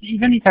fact.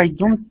 Even if I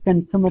don't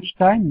spend so much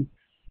time,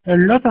 a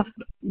lot of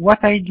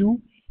what I do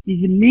is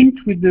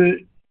linked with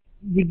the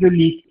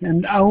list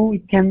and how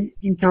it can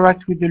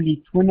interact with the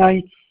list. When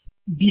I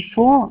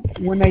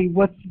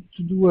wanted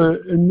to do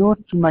a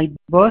note to my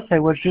boss, I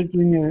was just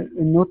doing a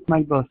note to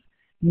my boss.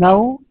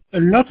 Now a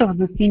lot of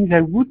the things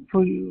I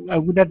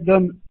would have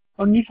done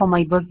only for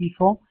my boss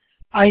before,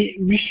 I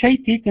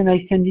reshape it and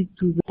I send it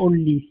to the whole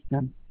list.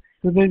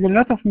 So there's a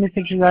lot of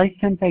messages I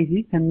sent like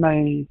this, and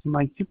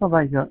my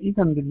supervisor is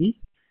on the list,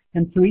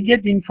 and so he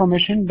gets the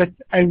information, but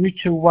I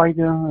reach a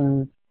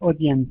wider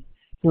audience.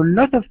 So a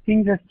lot of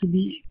things have to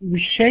be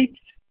reshaped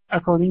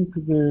according to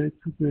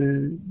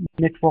the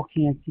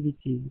networking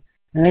activities.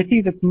 And I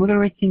think that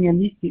moderating a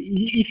list,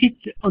 if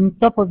it's on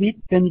top of it,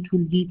 then it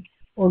will be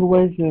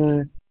always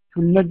will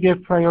not be a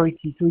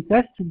priority. So it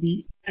has to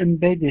be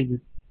embedded.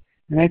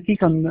 And I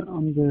think on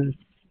the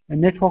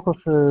network of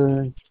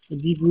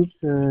Dgroups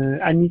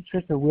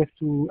administrator, we have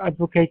to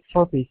advocate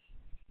for this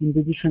in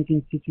the different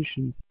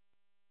institutions.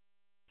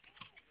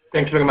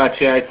 Thanks very much.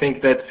 Yeah, I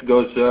think that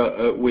goes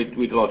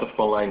with a lot of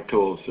online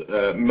tools.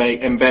 May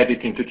embed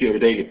it into your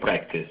daily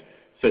practice,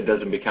 so it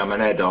doesn't become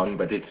an add-on,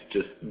 but it's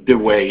just the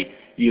way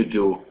you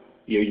do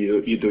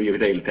your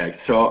daily tasks.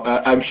 So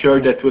I'm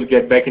sure that we'll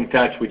get back in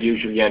touch with you,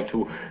 Julien,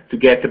 to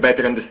get a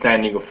better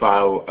understanding of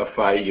how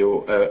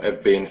you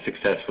have been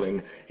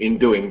successful in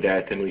doing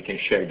that, and we can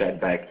share that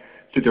back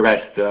to the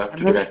rest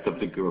of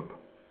the group.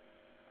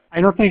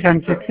 I don't know if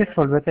I'm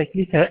successful, but at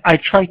least I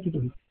try to do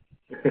it.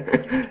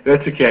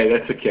 That's okay.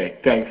 That's okay.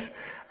 Thanks.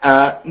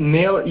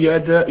 Neil, you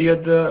had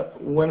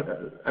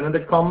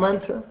another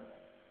comment.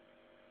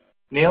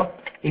 Neil,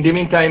 in the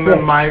meantime, yes,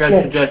 Myra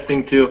is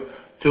suggesting to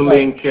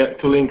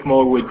link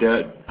more with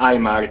the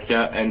IMARC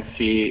and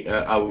see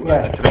how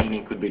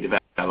training could be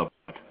developed.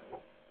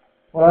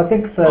 Well, I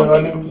think so.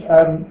 I mean,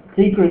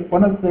 Dgroups.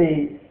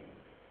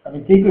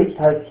 Dgroups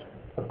has,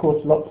 of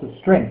course, lots of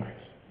strengths,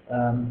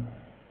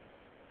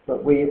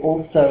 but we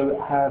also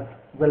have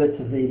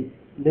relatively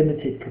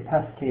limited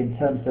capacity in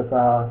terms of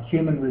our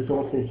human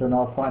resources and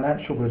our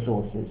financial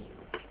resources.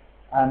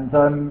 And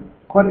I'm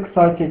quite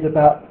excited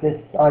about this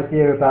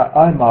idea about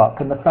IMARC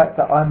and the fact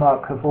that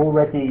IMARC have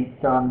already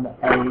done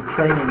a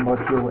training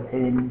module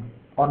in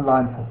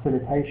online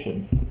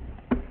facilitation.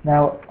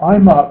 Now,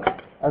 IMARC,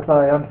 as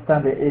I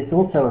understand it, is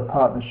also a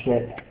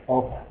partnership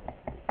of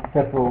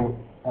several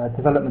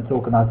development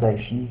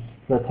organizations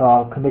that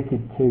are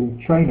committed to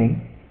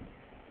training.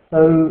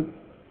 So,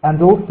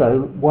 and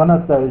also one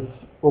of those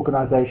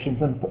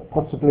organizations, and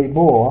possibly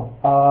more,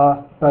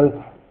 are both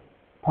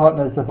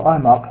partners of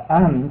IMARC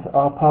and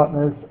are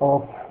partners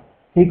of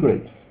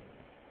Dgroups.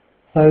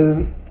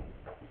 So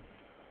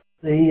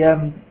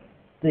the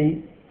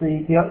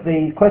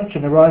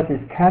question arises: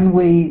 can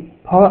we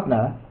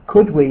partner?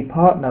 Could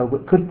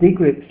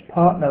Dgroups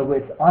partner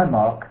with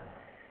IMARC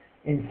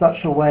in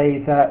such a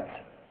way that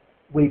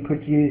we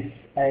produce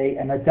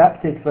an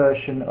adapted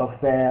version of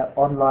their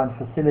online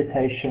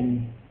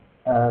facilitation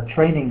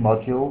training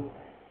module,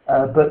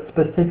 but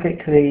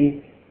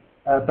specifically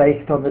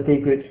based on the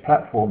Dgroups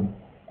platform?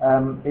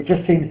 It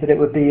just seems that it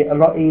would be a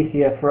lot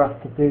easier for us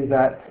to do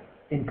that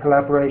in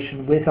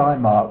collaboration with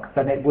IMARC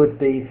than it would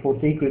be for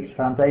Dgroups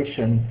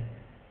Foundation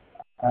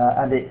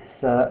and its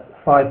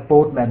 5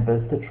 board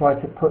members to try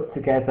to put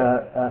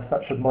together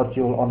such a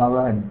module on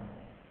our own.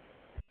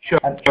 Sure.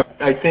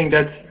 I think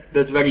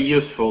that's very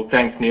useful.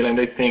 Thanks, Neil. And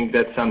I think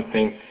that's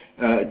something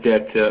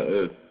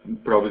that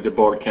probably the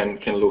board can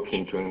look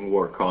into and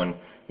work on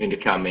in the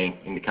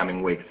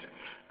coming weeks.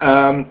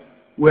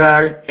 We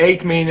are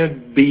 8 minutes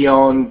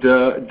beyond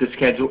the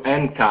schedule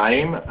end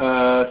time,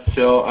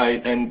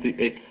 and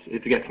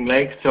it's getting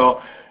late. So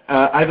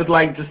I would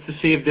like just to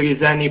see if there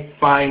is any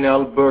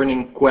final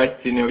burning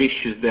question or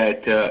issues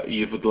that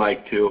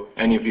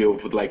any of you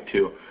would like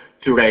to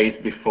raise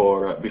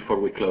before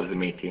we close the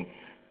meeting.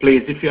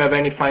 Please, if you have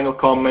any final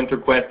comment or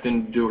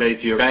question, do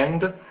raise your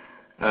hand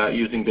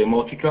using the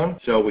emoticon,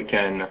 so we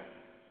can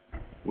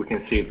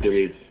see if there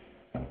is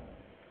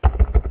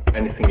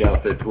anything else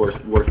that's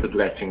worth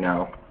addressing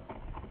now.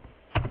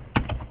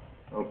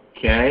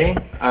 Okay,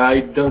 I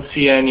don't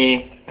see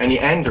any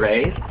hand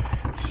raised,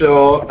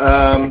 so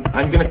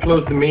I'm going to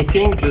close the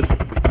meeting. Just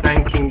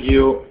thanking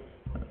you.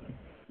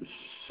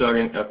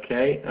 Sorry,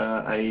 okay,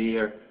 I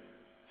hear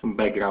some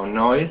background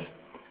noise.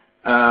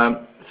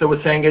 So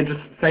we're saying I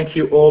just thank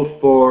you all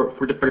for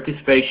the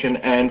participation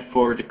and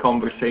for the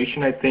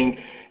conversation. I think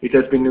it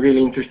has been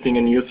really interesting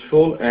and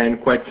useful, and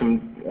quite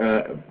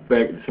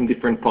some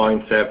different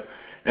points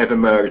have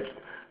emerged.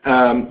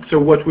 So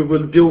what we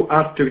will do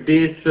after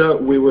this,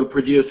 we will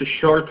produce a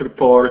short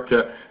report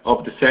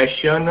of the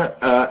session,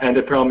 and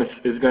I promise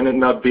it's going to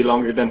not be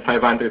longer than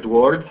 500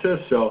 words,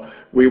 so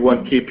we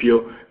won't keep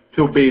you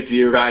too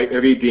busy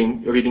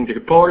reading the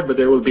report, but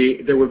there will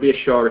be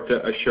a short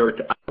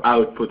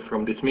output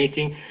from this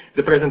meeting.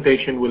 The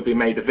presentation will be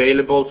made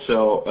available,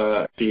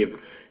 so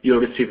you'll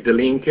receive the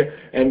link.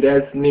 And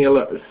as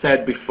Neil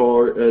said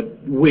before,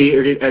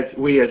 we as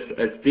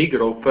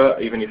Dgroup,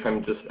 even if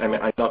I'm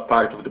not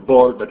part of the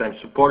board, but I'm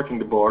supporting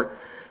the board,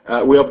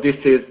 we hope this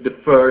is the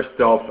first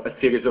of a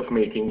series of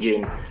meetings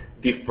in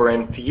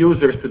different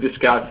users to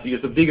discuss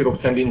use of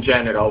Dgroups and in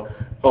general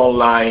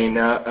online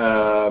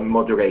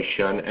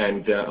moderation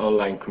and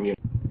online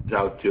communities,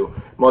 how to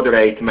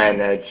moderate,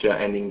 manage,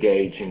 and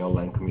engage in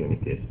online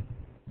communities.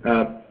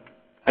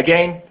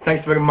 Again,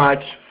 thanks very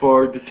much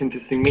for this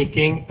interesting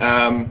meeting.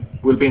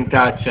 We'll be in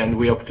touch and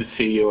we hope to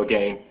see you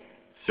again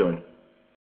soon.